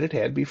it that it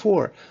had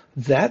before.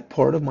 That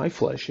part of my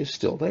flesh is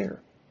still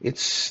there. It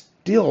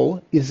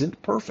still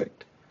isn't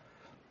perfect.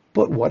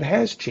 But what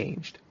has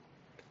changed?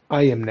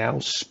 I am now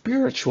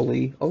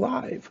spiritually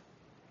alive.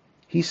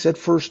 He said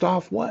first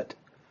off what?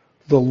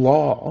 The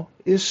law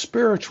is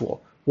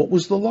spiritual. What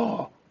was the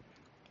law?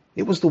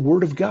 It was the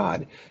Word of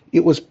God.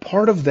 It was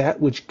part of that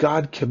which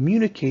God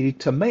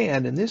communicated to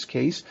man, in this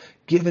case,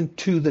 given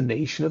to the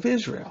nation of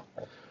Israel.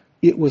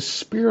 It was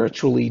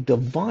spiritually,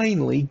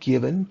 divinely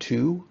given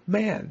to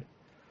man.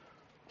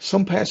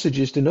 Some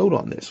passages to note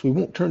on this. We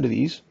won't turn to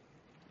these.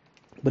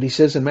 But he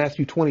says in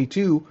Matthew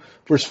 22,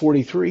 verse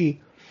 43,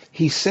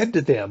 he said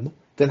to them,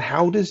 then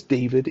how does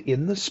David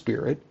in the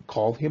Spirit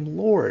call him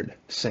Lord,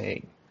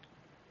 saying?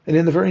 And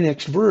in the very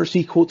next verse,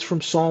 he quotes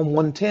from Psalm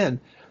 110.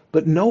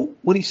 But note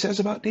what he says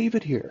about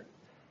David here.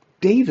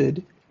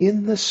 David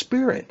in the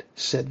Spirit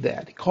said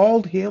that. He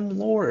called him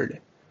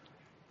Lord.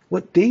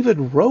 What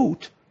David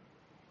wrote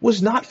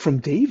was not from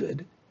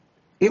David.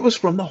 It was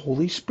from the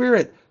Holy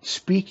Spirit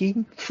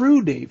speaking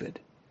through David.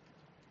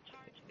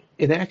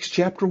 In Acts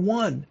chapter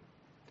 1,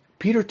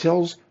 Peter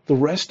tells the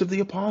rest of the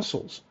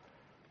apostles,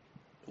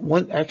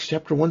 Acts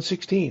chapter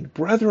 1:16,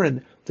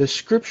 brethren, the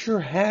scripture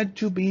had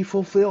to be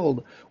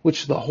fulfilled,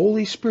 which the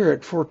Holy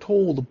Spirit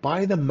foretold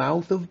by the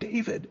mouth of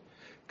David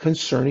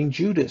concerning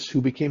Judas,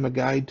 who became a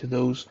guide to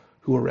those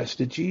who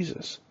arrested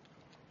Jesus.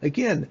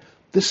 Again,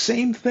 the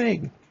same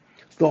thing.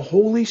 The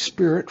Holy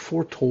Spirit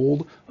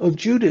foretold of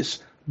Judas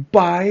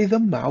by the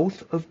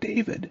mouth of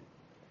David.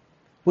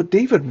 What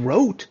David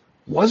wrote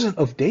wasn't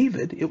of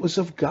David, it was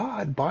of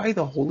God by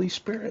the Holy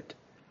Spirit.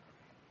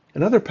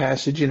 Another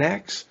passage in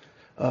Acts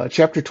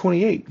chapter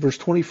 28, verse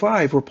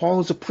 25, where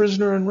Paul is a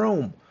prisoner in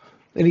Rome,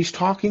 and he's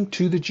talking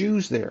to the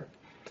Jews there.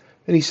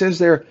 And he says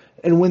there,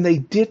 and when they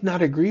did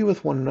not agree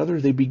with one another,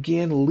 they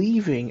began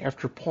leaving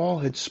after Paul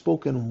had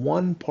spoken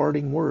one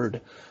parting word.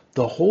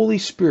 The Holy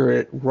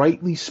Spirit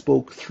rightly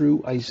spoke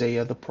through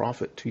Isaiah the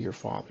prophet to your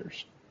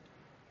fathers.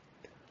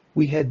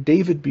 We had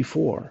David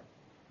before.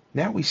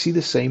 Now we see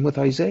the same with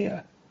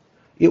Isaiah.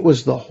 It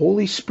was the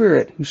Holy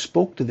Spirit who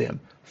spoke to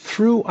them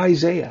through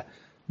Isaiah,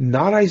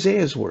 not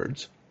Isaiah's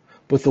words,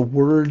 but the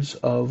words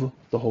of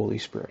the Holy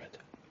Spirit.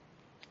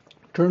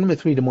 Turn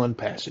with me to one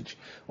passage,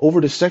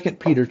 over to 2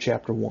 Peter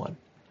chapter 1.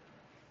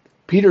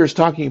 Peter is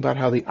talking about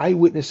how the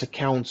eyewitness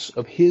accounts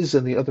of his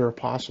and the other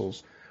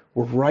apostles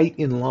were right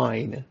in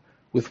line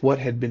with what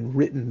had been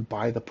written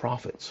by the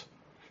prophets.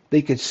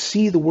 They could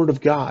see the Word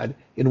of God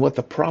in what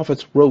the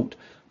prophets wrote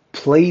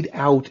played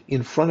out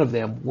in front of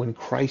them when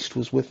Christ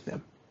was with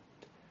them.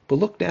 But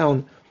look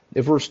down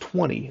at verse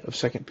 20 of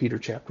 2 Peter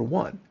chapter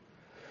 1.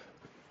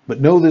 But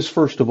know this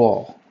first of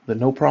all, that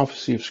no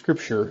prophecy of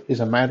Scripture is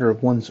a matter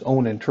of one's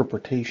own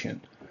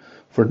interpretation.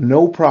 For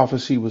no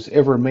prophecy was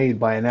ever made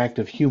by an act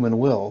of human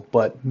will,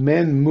 but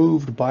men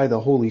moved by the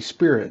Holy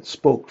Spirit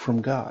spoke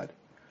from God.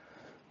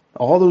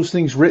 All those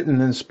things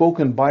written and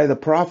spoken by the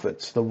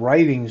prophets, the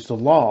writings, the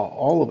law,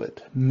 all of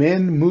it,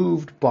 men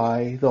moved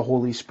by the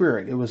Holy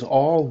Spirit. It was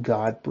all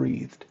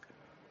God-breathed.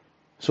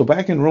 So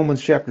back in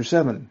Romans chapter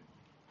 7,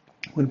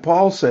 when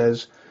Paul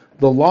says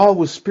the law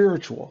was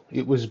spiritual,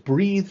 it was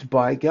breathed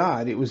by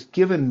God, it was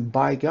given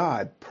by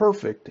God,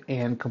 perfect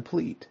and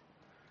complete.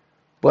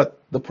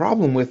 But the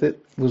problem with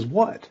it was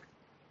what?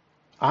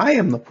 I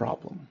am the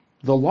problem.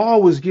 The law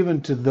was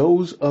given to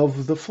those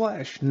of the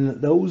flesh,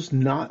 those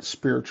not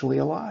spiritually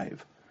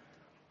alive.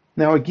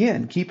 Now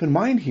again, keep in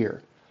mind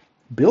here,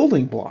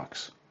 building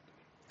blocks.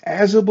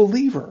 As a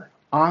believer,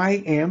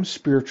 I am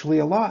spiritually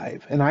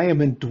alive, and I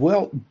am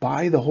indwelt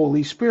by the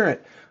Holy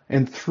Spirit,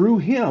 and through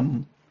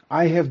Him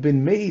I have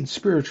been made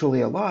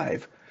spiritually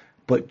alive.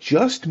 But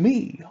just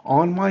me,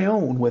 on my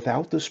own,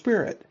 without the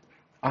Spirit,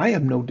 I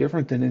am no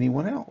different than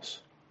anyone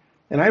else.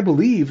 And I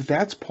believe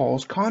that's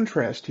Paul's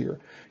contrast here.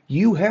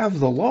 You have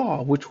the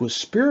law, which was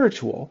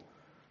spiritual,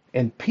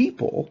 and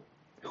people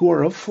who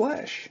are of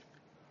flesh.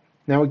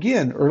 Now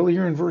again,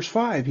 earlier in verse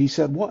 5, he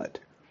said what?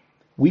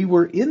 We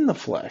were in the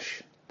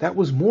flesh. That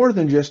was more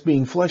than just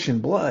being flesh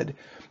and blood.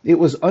 It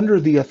was under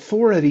the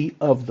authority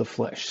of the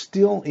flesh,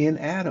 still in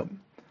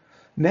Adam.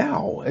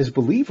 Now, as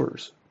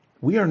believers,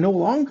 we are no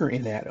longer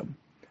in Adam,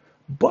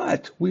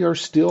 but we are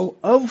still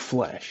of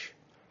flesh.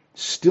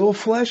 Still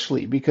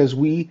fleshly, because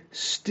we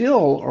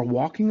still are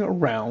walking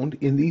around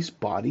in these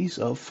bodies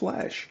of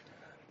flesh.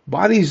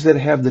 Bodies that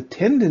have the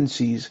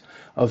tendencies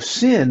of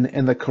sin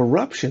and the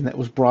corruption that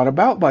was brought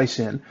about by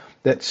sin,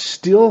 that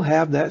still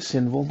have that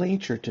sinful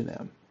nature to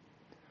them.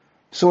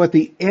 So at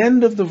the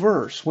end of the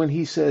verse, when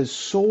he says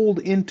sold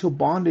into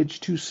bondage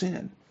to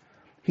sin,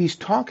 he's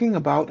talking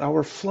about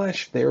our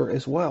flesh there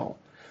as well.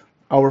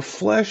 Our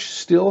flesh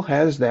still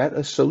has that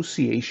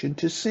association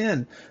to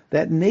sin,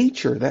 that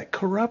nature, that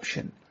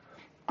corruption.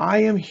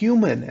 I am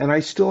human, and I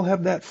still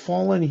have that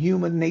fallen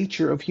human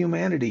nature of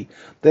humanity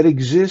that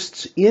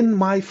exists in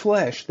my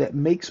flesh, that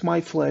makes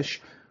my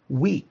flesh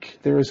weak.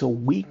 There is a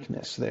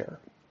weakness there.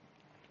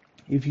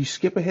 If you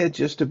skip ahead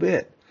just a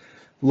bit,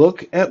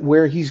 look at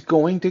where he's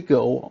going to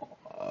go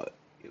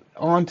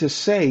on to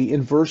say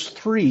in verse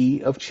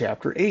 3 of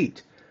chapter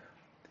 8.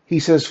 He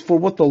says, for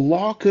what the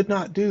law could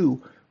not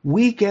do,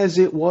 weak as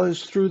it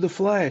was through the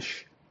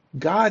flesh,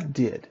 God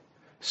did,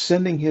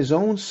 sending his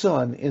own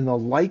Son in the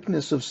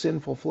likeness of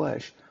sinful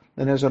flesh.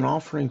 and as an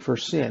offering for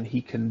sin,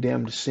 he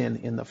condemned sin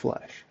in the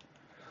flesh.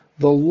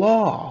 The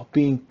law,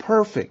 being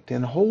perfect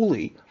and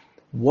holy,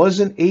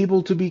 wasn't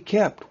able to be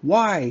kept.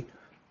 Why?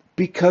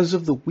 Because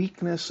of the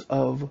weakness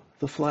of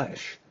the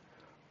flesh.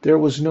 There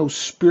was no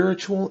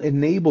spiritual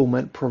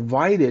enablement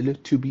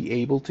provided to be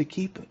able to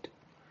keep it.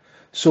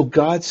 So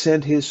God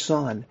sent his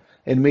Son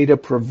and made a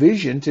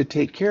provision to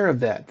take care of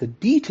that, the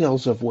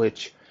details of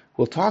which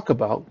we'll talk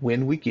about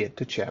when we get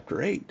to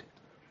chapter 8.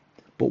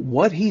 But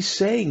what he's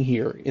saying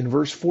here in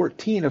verse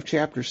 14 of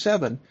chapter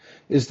 7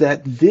 is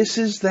that this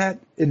is that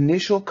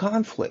initial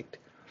conflict.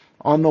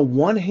 On the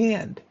one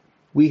hand,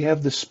 we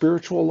have the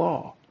spiritual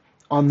law.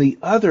 On the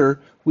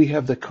other, we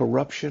have the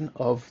corruption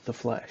of the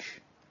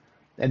flesh.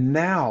 And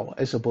now,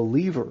 as a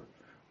believer,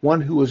 one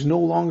who is no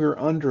longer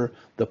under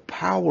the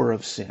power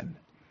of sin,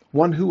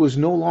 one who is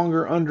no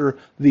longer under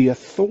the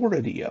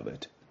authority of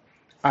it,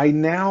 I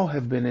now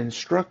have been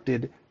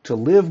instructed to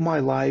live my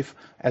life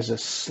as a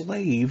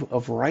slave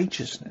of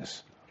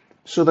righteousness.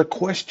 So the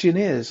question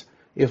is,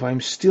 if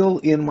I'm still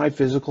in my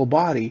physical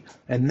body,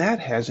 and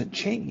that hasn't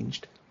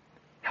changed,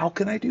 how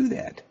can I do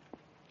that?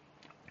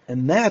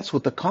 And that's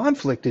what the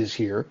conflict is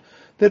here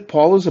that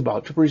Paul is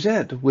about to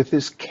present. With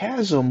this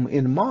chasm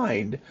in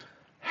mind,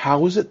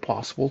 how is it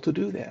possible to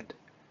do that?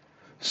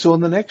 So in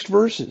the next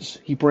verses,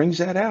 he brings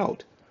that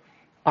out.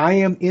 I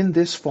am in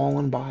this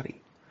fallen body.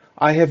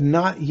 I have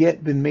not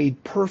yet been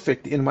made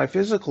perfect in my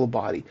physical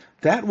body.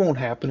 That won't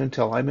happen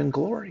until I'm in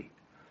glory.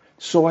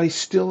 So I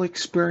still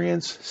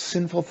experience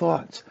sinful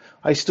thoughts.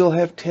 I still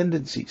have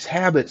tendencies,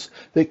 habits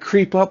that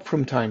creep up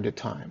from time to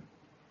time.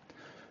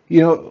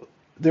 You know,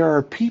 there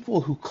are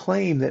people who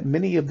claim that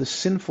many of the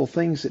sinful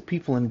things that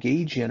people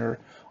engage in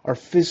are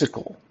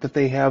physical, that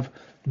they have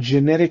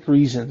genetic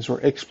reasons or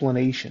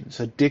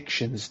explanations,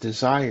 addictions,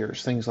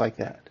 desires, things like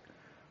that.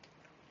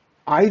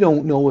 I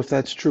don't know if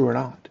that's true or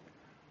not.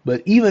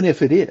 But even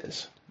if it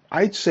is,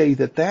 I'd say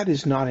that that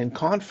is not in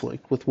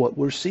conflict with what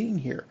we're seeing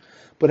here,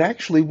 but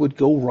actually would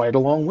go right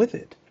along with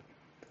it.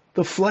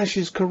 The flesh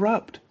is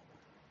corrupt.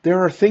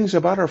 There are things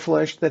about our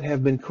flesh that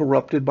have been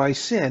corrupted by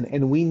sin,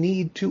 and we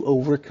need to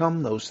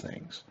overcome those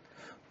things.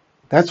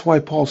 That's why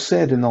Paul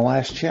said in the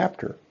last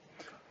chapter,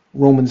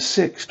 Romans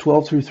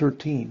 6:12 through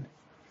 13,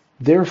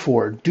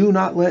 therefore, do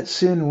not let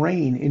sin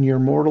reign in your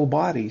mortal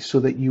body so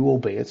that you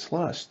obey its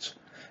lusts.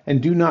 And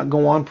do not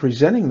go on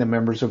presenting the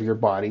members of your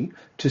body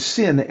to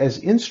sin as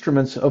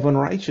instruments of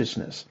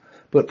unrighteousness,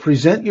 but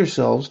present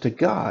yourselves to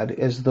God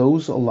as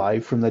those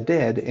alive from the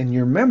dead, and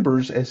your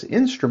members as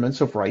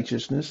instruments of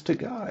righteousness to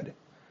God.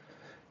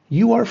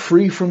 You are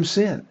free from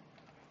sin.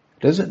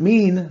 It doesn't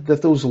mean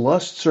that those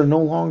lusts are no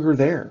longer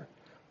there,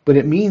 but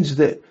it means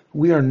that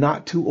we are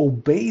not to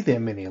obey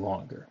them any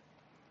longer.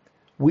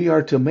 We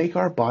are to make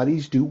our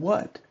bodies do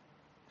what?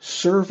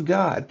 Serve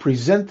God,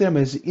 present them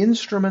as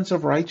instruments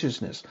of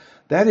righteousness.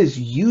 That is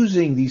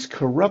using these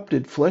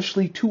corrupted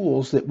fleshly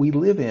tools that we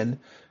live in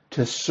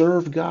to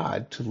serve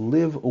God, to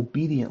live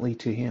obediently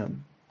to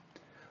Him.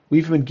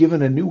 We've been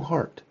given a new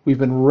heart. We've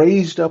been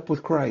raised up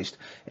with Christ.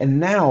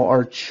 And now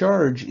our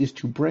charge is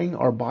to bring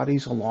our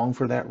bodies along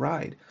for that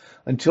ride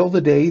until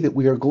the day that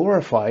we are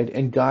glorified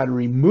and God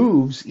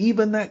removes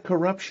even that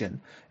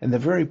corruption and the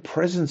very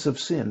presence of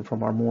sin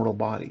from our mortal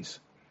bodies.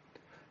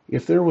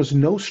 If there was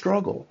no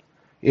struggle,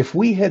 if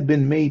we had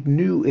been made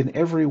new in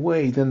every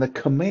way, then the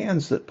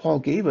commands that Paul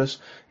gave us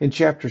in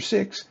chapter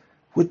 6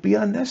 would be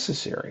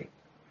unnecessary.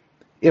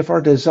 If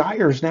our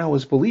desires now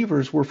as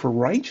believers were for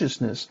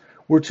righteousness,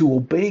 were to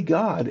obey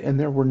God, and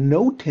there were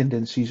no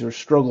tendencies or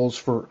struggles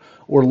for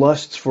or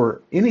lusts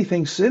for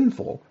anything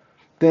sinful,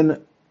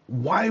 then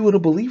why would a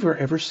believer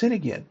ever sin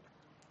again?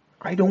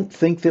 I don't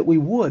think that we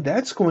would.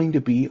 That's going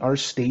to be our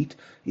state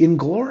in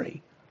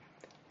glory.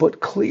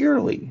 But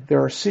clearly,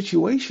 there are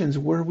situations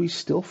where we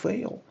still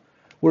fail,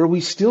 where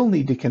we still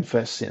need to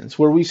confess sins,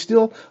 where we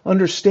still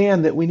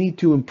understand that we need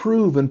to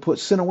improve and put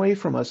sin away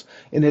from us.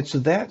 And it's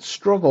that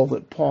struggle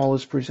that Paul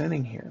is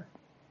presenting here.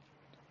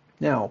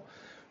 Now,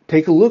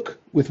 take a look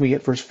with me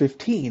at verse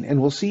 15,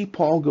 and we'll see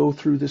Paul go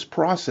through this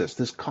process,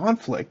 this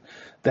conflict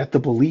that the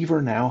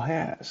believer now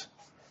has.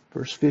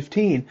 Verse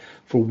 15,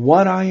 for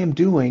what I am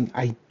doing,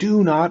 I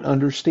do not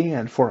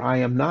understand, for I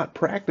am not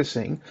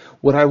practicing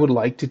what I would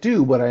like to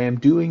do, but I am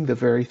doing the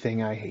very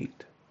thing I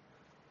hate.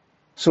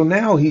 So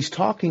now he's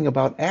talking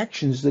about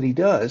actions that he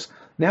does.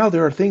 Now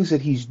there are things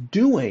that he's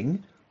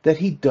doing that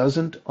he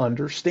doesn't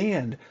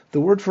understand. The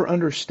word for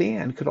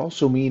understand could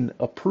also mean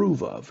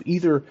approve of,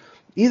 either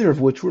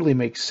of which really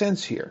makes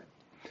sense here.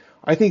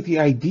 I think the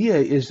idea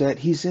is that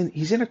he's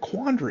in a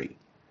quandary.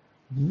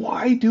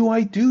 Why do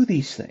I do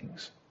these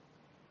things?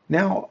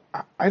 Now,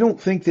 I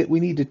don't think that we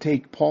need to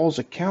take Paul's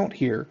account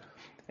here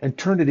and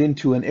turn it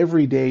into an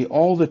everyday,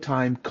 all the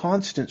time,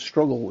 constant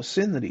struggle with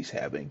sin that he's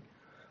having.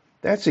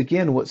 That's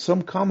again what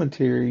some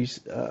commentators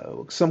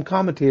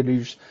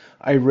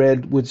I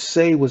read would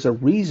say was a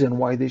reason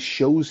why this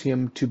shows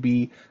him to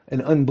be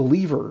an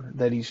unbeliever,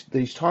 that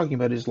he's talking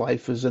about his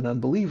life as an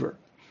unbeliever.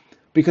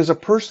 Because a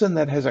person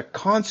that has a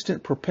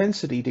constant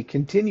propensity to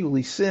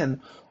continually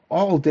sin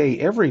all day,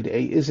 every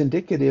day is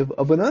indicative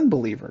of an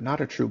unbeliever,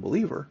 not a true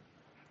believer.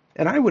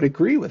 And I would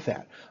agree with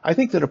that. I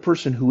think that a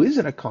person who is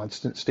in a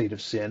constant state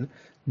of sin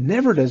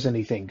never does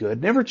anything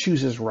good, never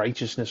chooses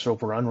righteousness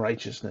over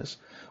unrighteousness,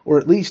 or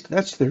at least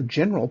that's their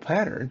general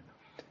pattern.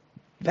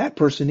 That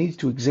person needs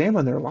to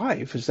examine their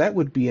life, as that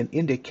would be an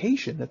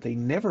indication that they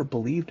never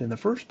believed in the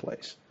first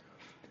place.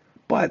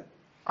 But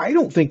I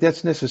don't think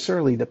that's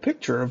necessarily the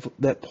picture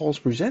that Paul's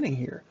presenting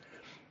here.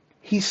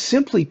 He's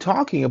simply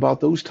talking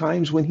about those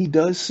times when he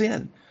does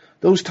sin,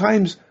 those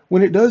times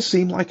when it does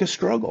seem like a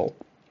struggle.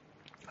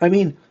 I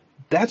mean,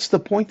 that's the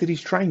point that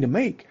he's trying to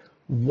make.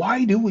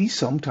 Why do we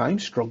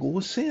sometimes struggle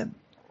with sin?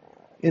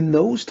 In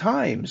those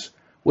times,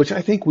 which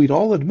I think we'd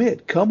all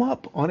admit come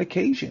up on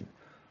occasion,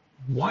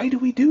 why do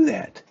we do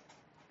that?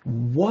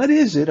 What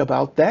is it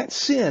about that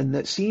sin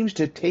that seems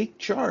to take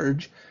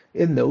charge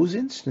in those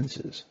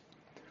instances?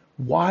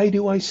 Why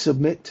do I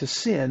submit to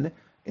sin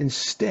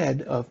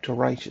instead of to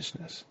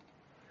righteousness?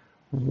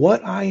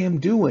 What I am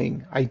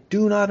doing, I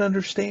do not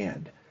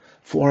understand,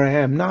 for I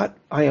am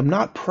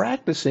not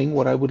practicing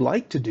what I would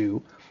like to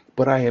do,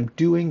 but I am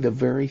doing the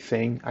very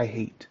thing I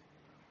hate.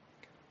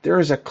 There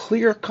is a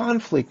clear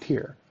conflict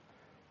here.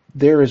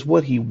 There is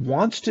what he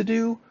wants to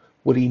do,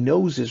 what he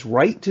knows is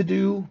right to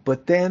do,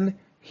 but then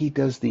he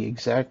does the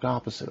exact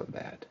opposite of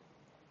that.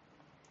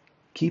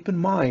 Keep in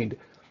mind,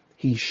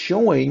 he's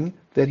showing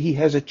that he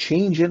has a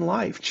change in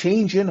life,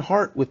 change in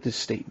heart with this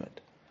statement.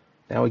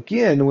 Now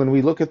again, when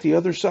we look at the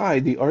other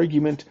side, the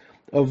argument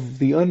of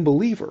the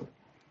unbeliever,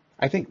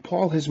 I think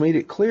Paul has made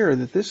it clear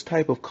that this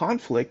type of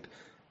conflict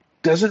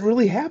doesn't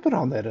really happen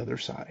on that other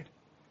side.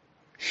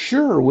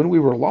 Sure, when we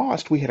were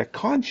lost, we had a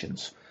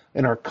conscience,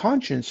 and our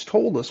conscience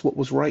told us what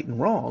was right and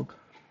wrong,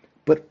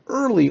 but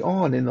early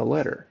on in the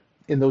letter,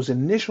 in those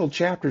initial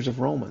chapters of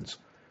Romans,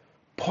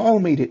 Paul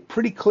made it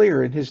pretty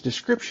clear in his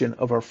description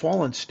of our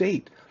fallen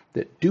state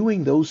that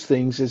doing those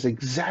things is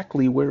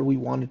exactly where we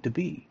wanted to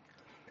be.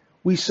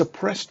 We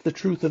suppressed the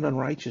truth in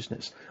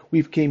unrighteousness.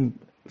 We became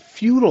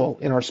futile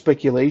in our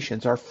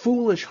speculations. Our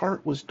foolish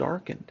heart was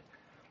darkened.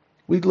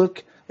 We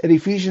look at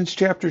Ephesians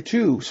chapter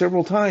 2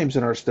 several times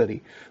in our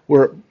study,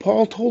 where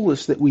Paul told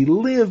us that we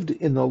lived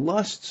in the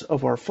lusts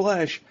of our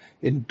flesh,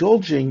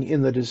 indulging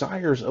in the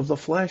desires of the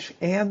flesh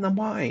and the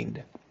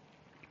mind.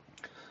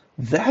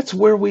 That's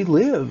where we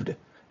lived,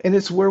 and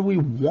it's where we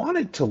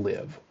wanted to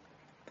live.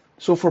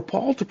 So for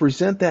Paul to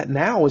present that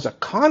now as a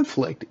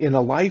conflict in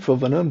a life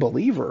of an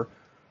unbeliever,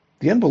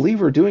 the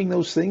unbeliever doing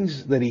those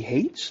things that he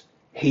hates,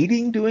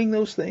 hating doing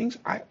those things,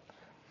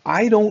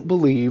 I don't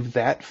believe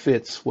that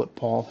fits what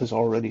Paul has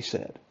already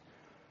said.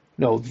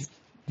 No,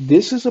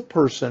 this is a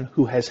person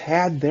who has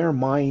had their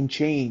mind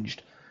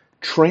changed,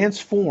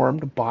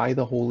 transformed by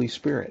the Holy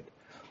Spirit.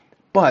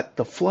 But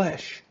the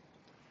flesh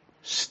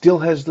still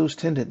has those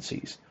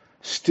tendencies,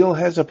 still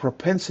has a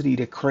propensity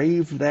to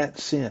crave that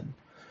sin,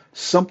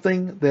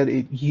 something that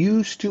it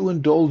used to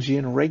indulge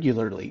in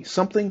regularly,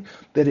 something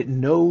that it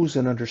knows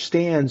and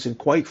understands, and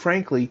quite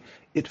frankly,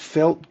 it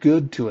felt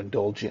good to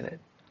indulge in it.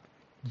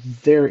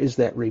 There is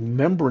that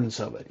remembrance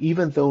of it,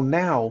 even though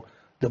now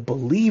the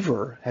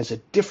believer has a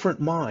different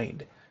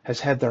mind, has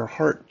had their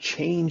heart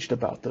changed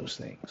about those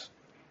things.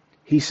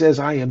 He says,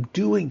 I am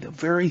doing the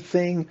very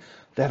thing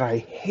that I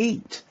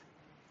hate.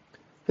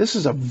 This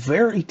is a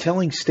very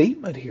telling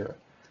statement here.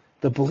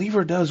 The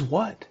believer does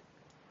what?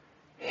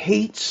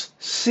 Hates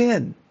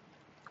sin.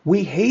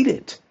 We hate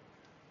it.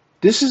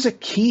 This is a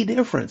key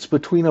difference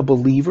between a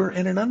believer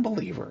and an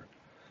unbeliever.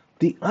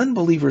 The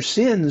unbeliever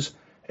sins,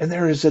 and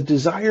there is a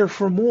desire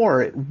for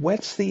more. It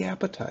whets the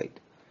appetite.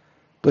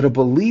 But a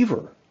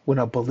believer, when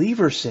a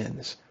believer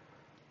sins,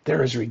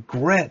 there is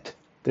regret,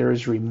 there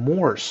is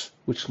remorse,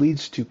 which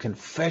leads to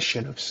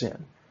confession of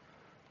sin.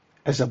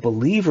 As a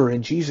believer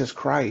in Jesus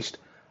Christ,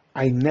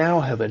 I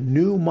now have a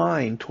new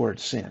mind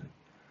towards sin.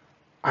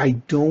 I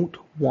don't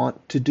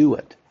want to do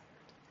it.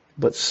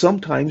 But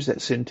sometimes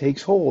that sin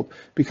takes hold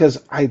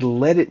because I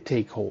let it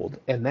take hold,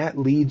 and that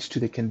leads to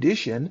the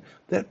condition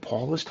that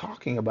Paul is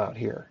talking about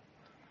here.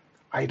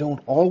 I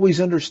don't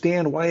always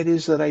understand why it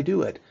is that I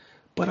do it,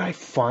 but I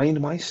find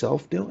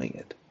myself doing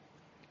it.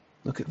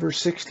 Look at verse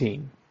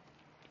 16.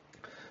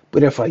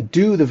 But if I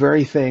do the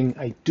very thing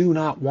I do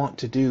not want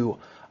to do,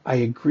 I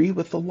agree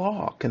with the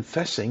law,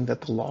 confessing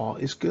that the law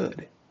is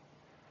good.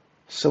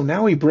 So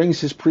now he brings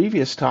his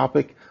previous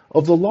topic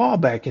of the law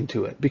back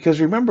into it.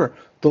 Because remember,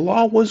 the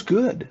law was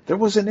good. There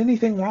wasn't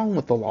anything wrong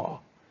with the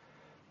law.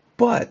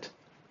 But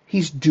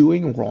he's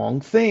doing wrong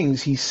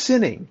things. He's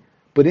sinning.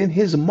 But in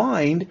his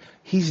mind,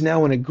 he's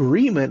now in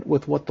agreement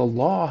with what the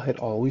law had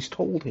always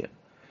told him.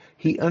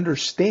 He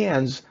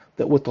understands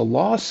that what the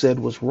law said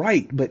was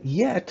right, but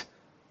yet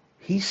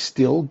he's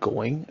still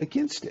going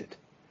against it.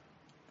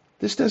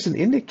 This doesn't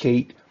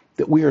indicate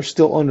that we are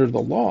still under the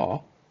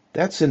law.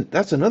 That's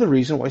another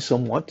reason why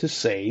some want to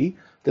say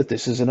that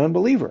this is an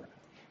unbeliever.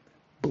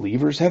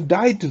 Believers have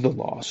died to the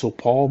law, so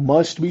Paul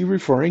must be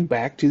referring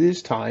back to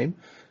his time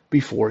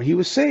before he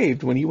was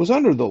saved, when he was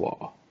under the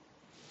law.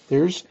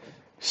 There's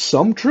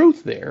some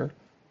truth there,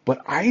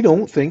 but I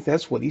don't think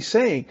that's what he's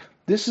saying.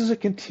 This is a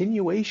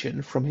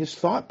continuation from his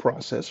thought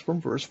process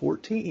from verse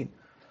 14.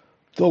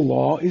 The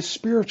law is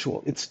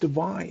spiritual. It's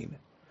divine.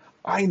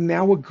 I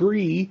now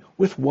agree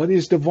with what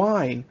is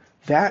divine,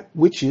 that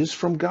which is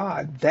from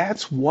God.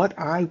 That's what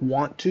I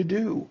want to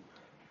do.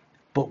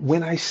 But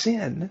when I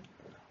sin,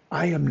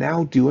 I am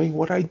now doing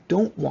what I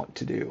don't want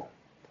to do.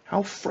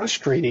 How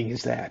frustrating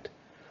is that?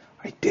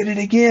 I did it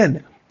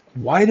again.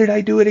 Why did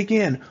I do it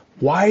again?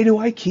 Why do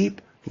I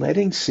keep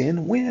letting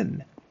sin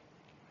win?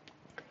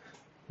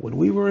 When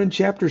we were in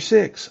chapter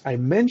 6, I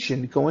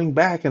mentioned going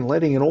back and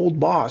letting an old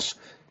boss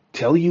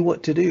tell you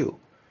what to do.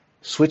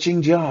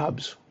 Switching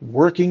jobs,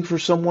 working for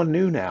someone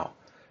new now.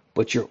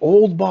 But your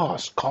old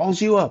boss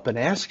calls you up and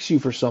asks you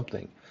for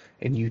something,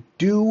 and you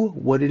do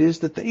what it is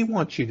that they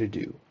want you to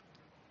do.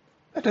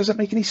 That doesn't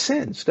make any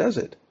sense, does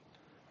it?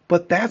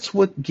 But that's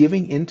what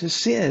giving into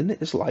sin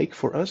is like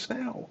for us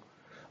now.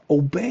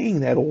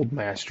 Obeying that old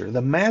master,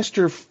 the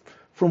master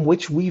from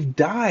which we've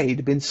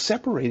died, been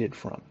separated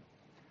from.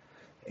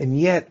 And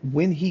yet,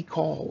 when he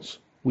calls,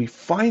 we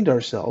find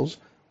ourselves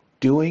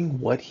doing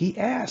what he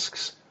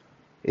asks.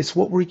 It's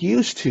what we're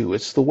used to.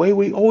 It's the way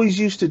we always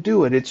used to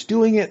do it. It's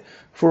doing it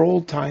for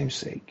old time's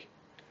sake.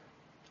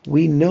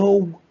 We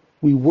know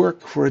we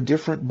work for a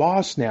different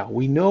boss now.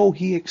 We know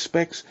he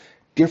expects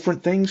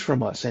different things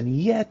from us, and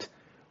yet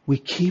we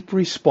keep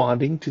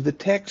responding to the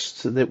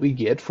texts that we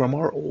get from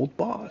our old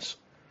boss.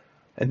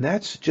 And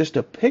that's just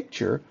a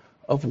picture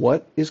of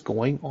what is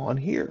going on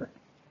here.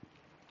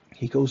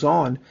 He goes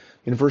on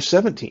in verse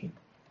 17.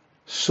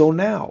 So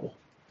now,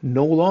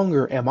 no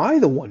longer am I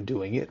the one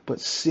doing it, but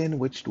sin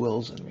which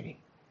dwells in me.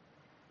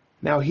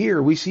 Now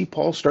here we see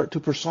Paul start to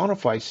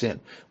personify sin,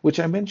 which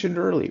I mentioned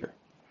earlier.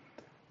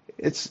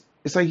 It's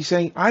like he's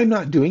saying, I'm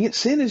not doing it,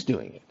 sin is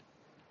doing it.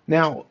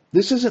 Now,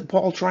 this isn't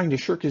Paul trying to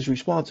shirk his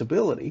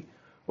responsibility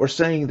or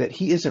saying that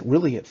he isn't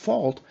really at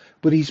fault,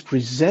 but he's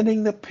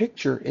presenting the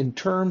picture in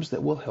terms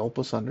that will help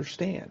us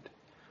understand.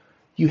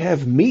 You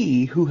have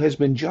me who has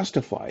been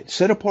justified,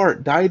 set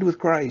apart, died with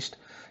Christ.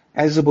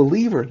 As a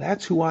believer,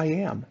 that's who I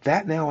am.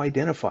 That now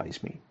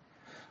identifies me.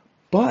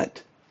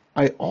 But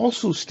I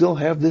also still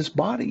have this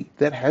body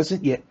that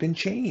hasn't yet been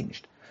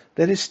changed,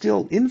 that is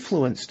still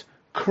influenced,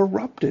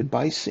 corrupted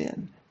by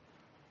sin.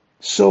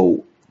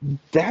 So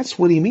that's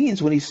what he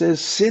means when he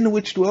says, sin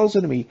which dwells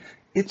in me.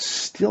 It's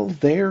still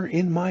there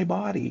in my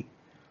body.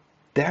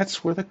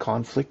 That's where the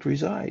conflict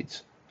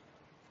resides.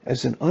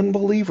 As an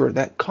unbeliever,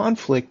 that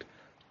conflict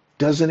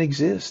doesn't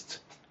exist.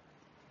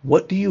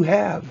 What do you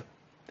have?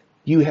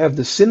 You have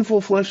the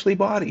sinful fleshly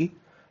body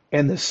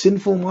and the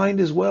sinful mind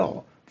as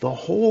well. The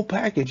whole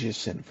package is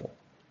sinful.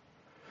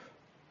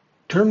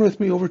 Turn with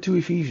me over to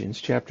Ephesians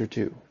chapter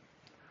 2.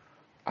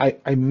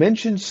 I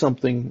mentioned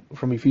something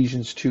from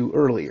Ephesians 2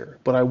 earlier,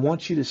 but I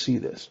want you to see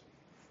this.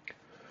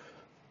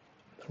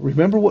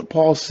 Remember what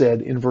Paul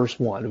said in verse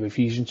 1 of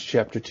Ephesians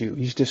chapter 2.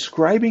 He's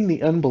describing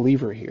the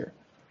unbeliever here.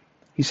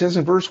 He says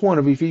in verse 1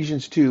 of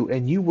Ephesians 2,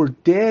 and you were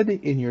dead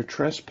in your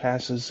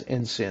trespasses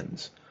and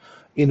sins,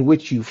 in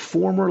which you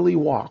formerly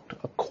walked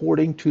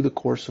according to the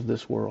course of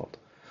this world,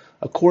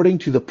 according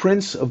to the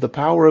prince of the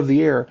power of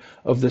the air,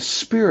 of the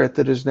spirit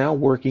that is now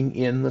working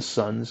in the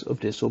sons of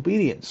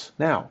disobedience.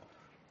 Now,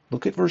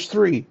 look at verse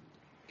 3.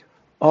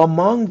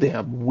 Among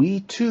them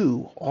we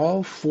too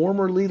all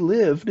formerly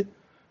lived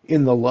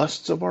in the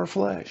lusts of our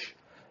flesh,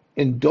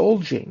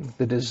 indulging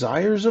the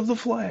desires of the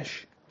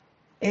flesh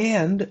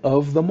and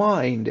of the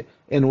mind,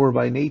 and were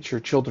by nature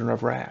children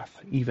of wrath,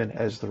 even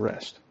as the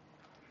rest.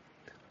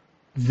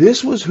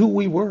 This was who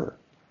we were.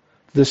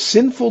 The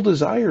sinful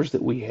desires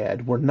that we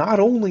had were not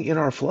only in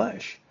our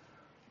flesh,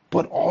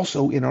 but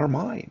also in our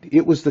mind.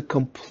 It was the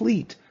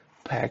complete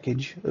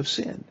package of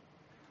sin.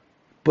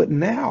 But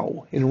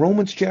now, in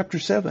Romans chapter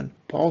 7,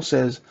 Paul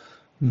says,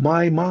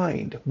 my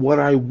mind, what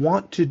I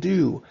want to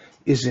do,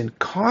 is in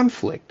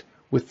conflict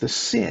with the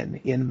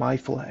sin in my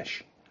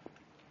flesh.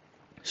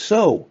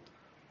 So,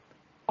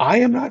 I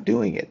am not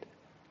doing it.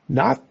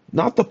 Not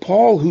the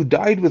Paul who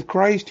died with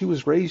Christ, who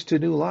was raised to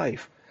new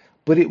life.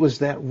 But it was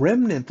that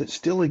remnant that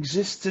still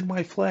exists in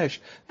my flesh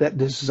that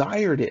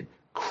desired it,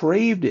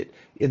 craved it,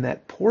 in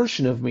that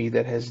portion of me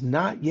that has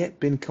not yet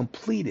been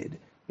completed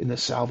in the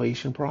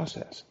salvation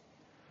process.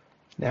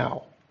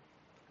 Now,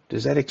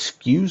 does that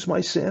excuse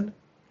my sin?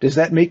 Does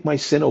that make my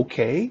sin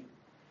okay?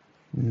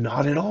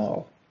 Not at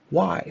all.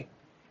 Why?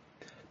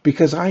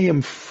 Because I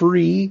am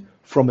free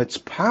from its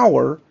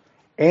power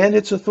and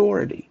its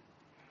authority.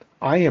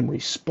 I am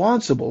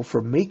responsible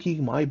for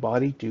making my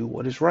body do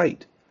what is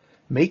right,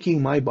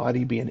 making my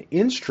body be an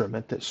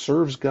instrument that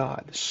serves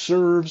God,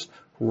 serves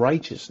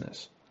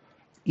righteousness.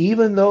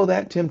 Even though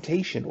that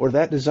temptation or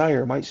that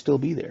desire might still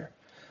be there,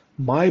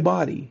 my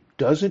body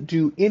doesn't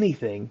do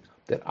anything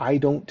that I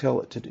don't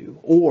tell it to do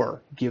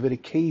or give it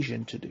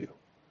occasion to do.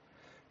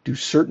 Do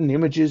certain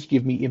images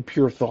give me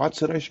impure thoughts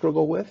that I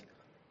struggle with?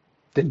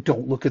 Then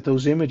don't look at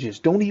those images.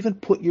 Don't even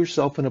put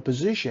yourself in a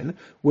position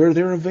where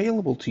they're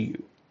available to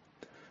you.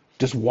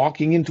 Does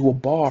walking into a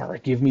bar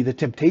give me the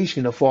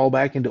temptation to fall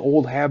back into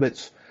old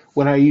habits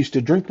when I used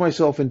to drink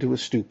myself into a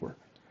stupor?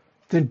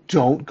 then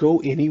don't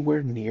go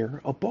anywhere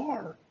near a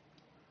bar.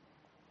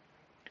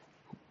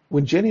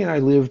 When Jenny and I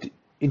lived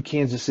in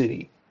Kansas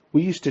City,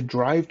 we used to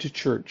drive to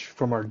church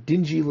from our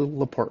dingy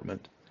little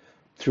apartment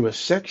through a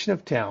section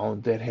of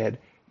town that had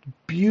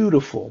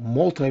beautiful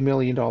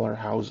multi-million-dollar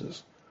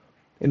houses.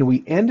 And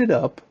we ended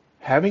up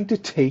having to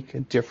take a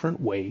different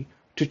way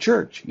to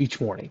church each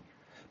morning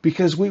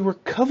because we were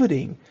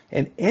coveting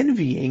and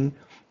envying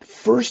the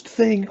first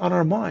thing on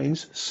our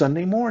minds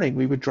Sunday morning.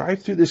 We would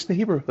drive through this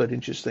neighborhood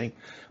and just think,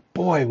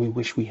 boy, we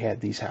wish we had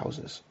these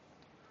houses.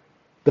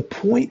 The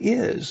point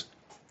is,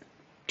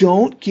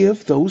 don't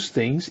give those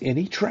things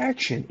any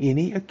traction,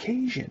 any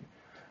occasion.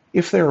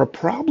 If they're a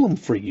problem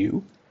for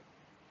you,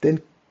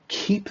 then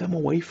keep them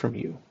away from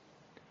you.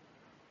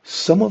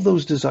 Some of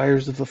those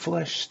desires of the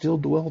flesh still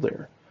dwell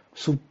there,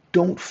 so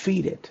don't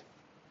feed it.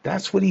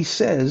 That's what he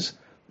says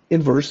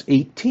in verse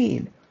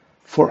 18.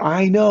 For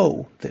I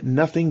know that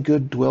nothing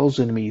good dwells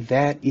in me,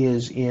 that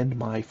is in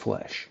my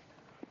flesh.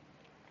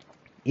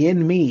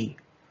 In me,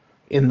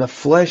 in the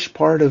flesh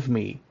part of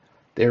me,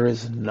 there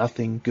is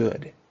nothing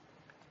good.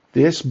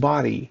 This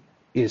body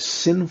is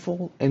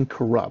sinful and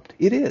corrupt.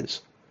 It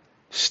is.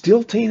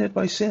 Still tainted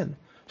by sin.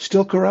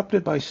 Still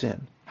corrupted by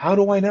sin. How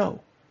do I know?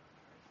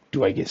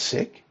 Do I get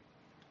sick?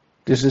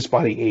 Does this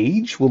body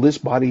age? Will this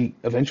body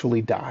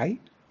eventually die?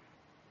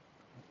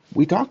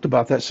 We talked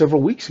about that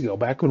several weeks ago,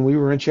 back when we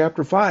were in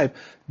chapter 5.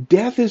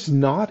 Death is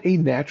not a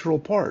natural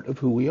part of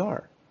who we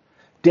are.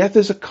 Death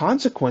is a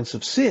consequence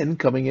of sin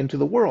coming into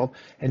the world,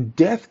 and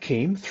death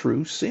came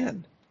through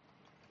sin.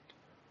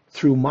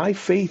 Through my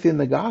faith in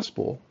the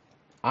gospel,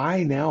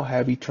 I now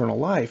have eternal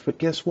life. But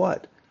guess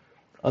what?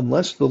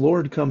 Unless the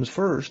Lord comes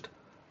first,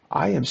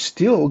 I am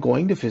still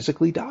going to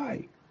physically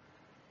die.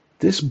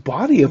 This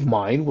body of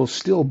mine will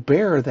still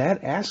bear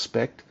that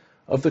aspect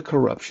of the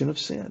corruption of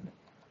sin.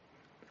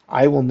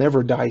 I will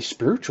never die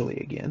spiritually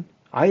again.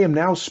 I am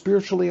now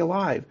spiritually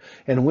alive,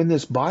 and when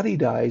this body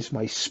dies,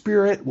 my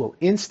spirit will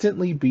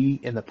instantly be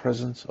in the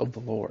presence of the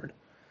Lord.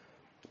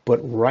 But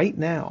right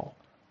now,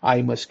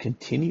 I must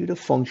continue to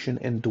function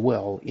and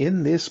dwell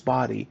in this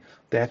body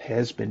that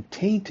has been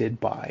tainted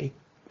by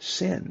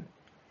sin.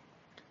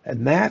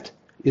 And that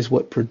is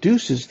what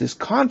produces this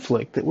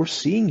conflict that we're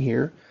seeing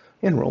here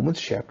in Romans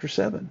chapter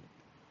 7.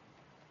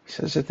 He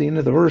says at the end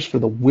of the verse, for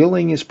the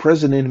willing is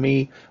present in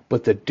me,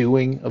 but the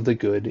doing of the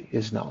good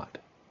is not.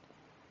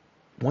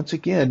 Once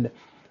again,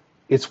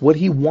 it's what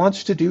he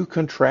wants to do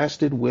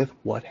contrasted with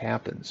what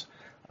happens.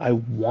 I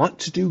want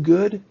to do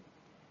good,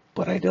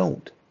 but I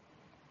don't.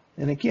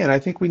 And again, I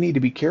think we need to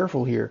be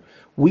careful here.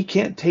 We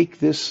can't take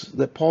this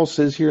that Paul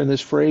says here in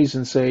this phrase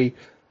and say,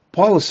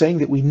 Paul is saying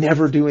that we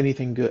never do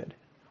anything good.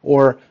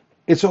 Or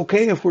it's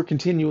okay if we're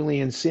continually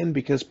in sin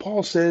because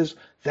Paul says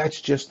that's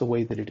just the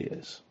way that it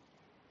is.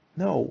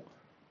 No,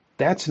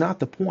 that's not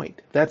the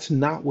point. That's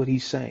not what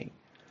he's saying.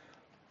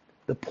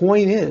 The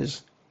point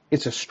is,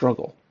 it's a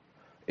struggle.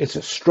 It's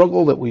a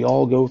struggle that we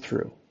all go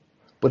through,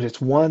 but it's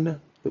one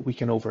that we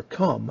can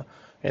overcome,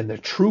 and the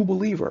true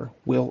believer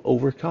will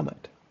overcome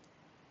it.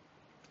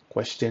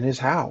 Question is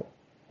how?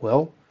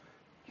 Well,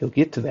 he'll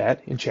get to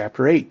that in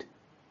chapter 8.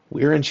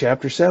 We're in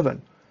chapter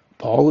 7.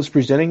 Paul is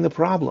presenting the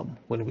problem.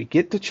 When we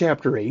get to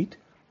chapter 8,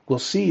 we'll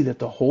see that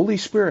the Holy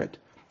Spirit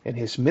and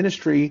his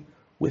ministry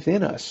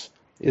within us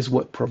is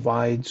what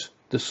provides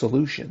the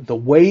solution, the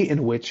way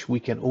in which we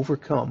can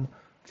overcome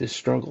this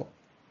struggle.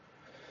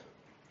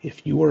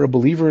 If you are a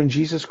believer in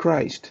Jesus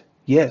Christ,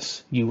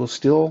 yes, you will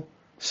still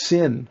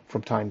sin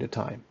from time to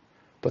time.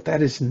 But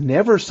that is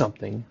never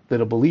something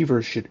that a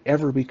believer should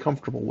ever be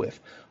comfortable with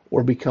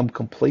or become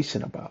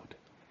complacent about.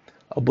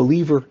 A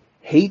believer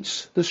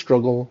hates the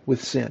struggle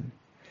with sin,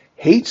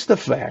 hates the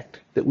fact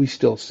that we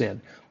still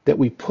sin, that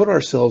we put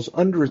ourselves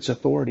under its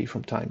authority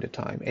from time to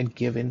time and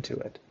give into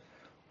it.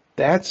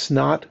 That's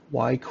not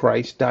why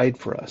Christ died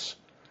for us,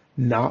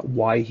 not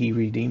why he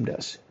redeemed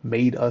us,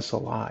 made us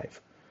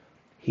alive.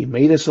 He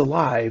made us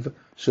alive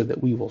so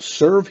that we will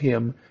serve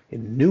him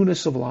in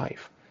newness of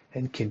life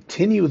and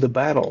continue the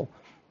battle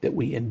that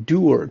we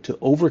endure to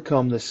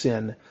overcome the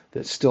sin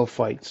that still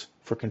fights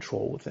for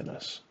control within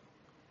us.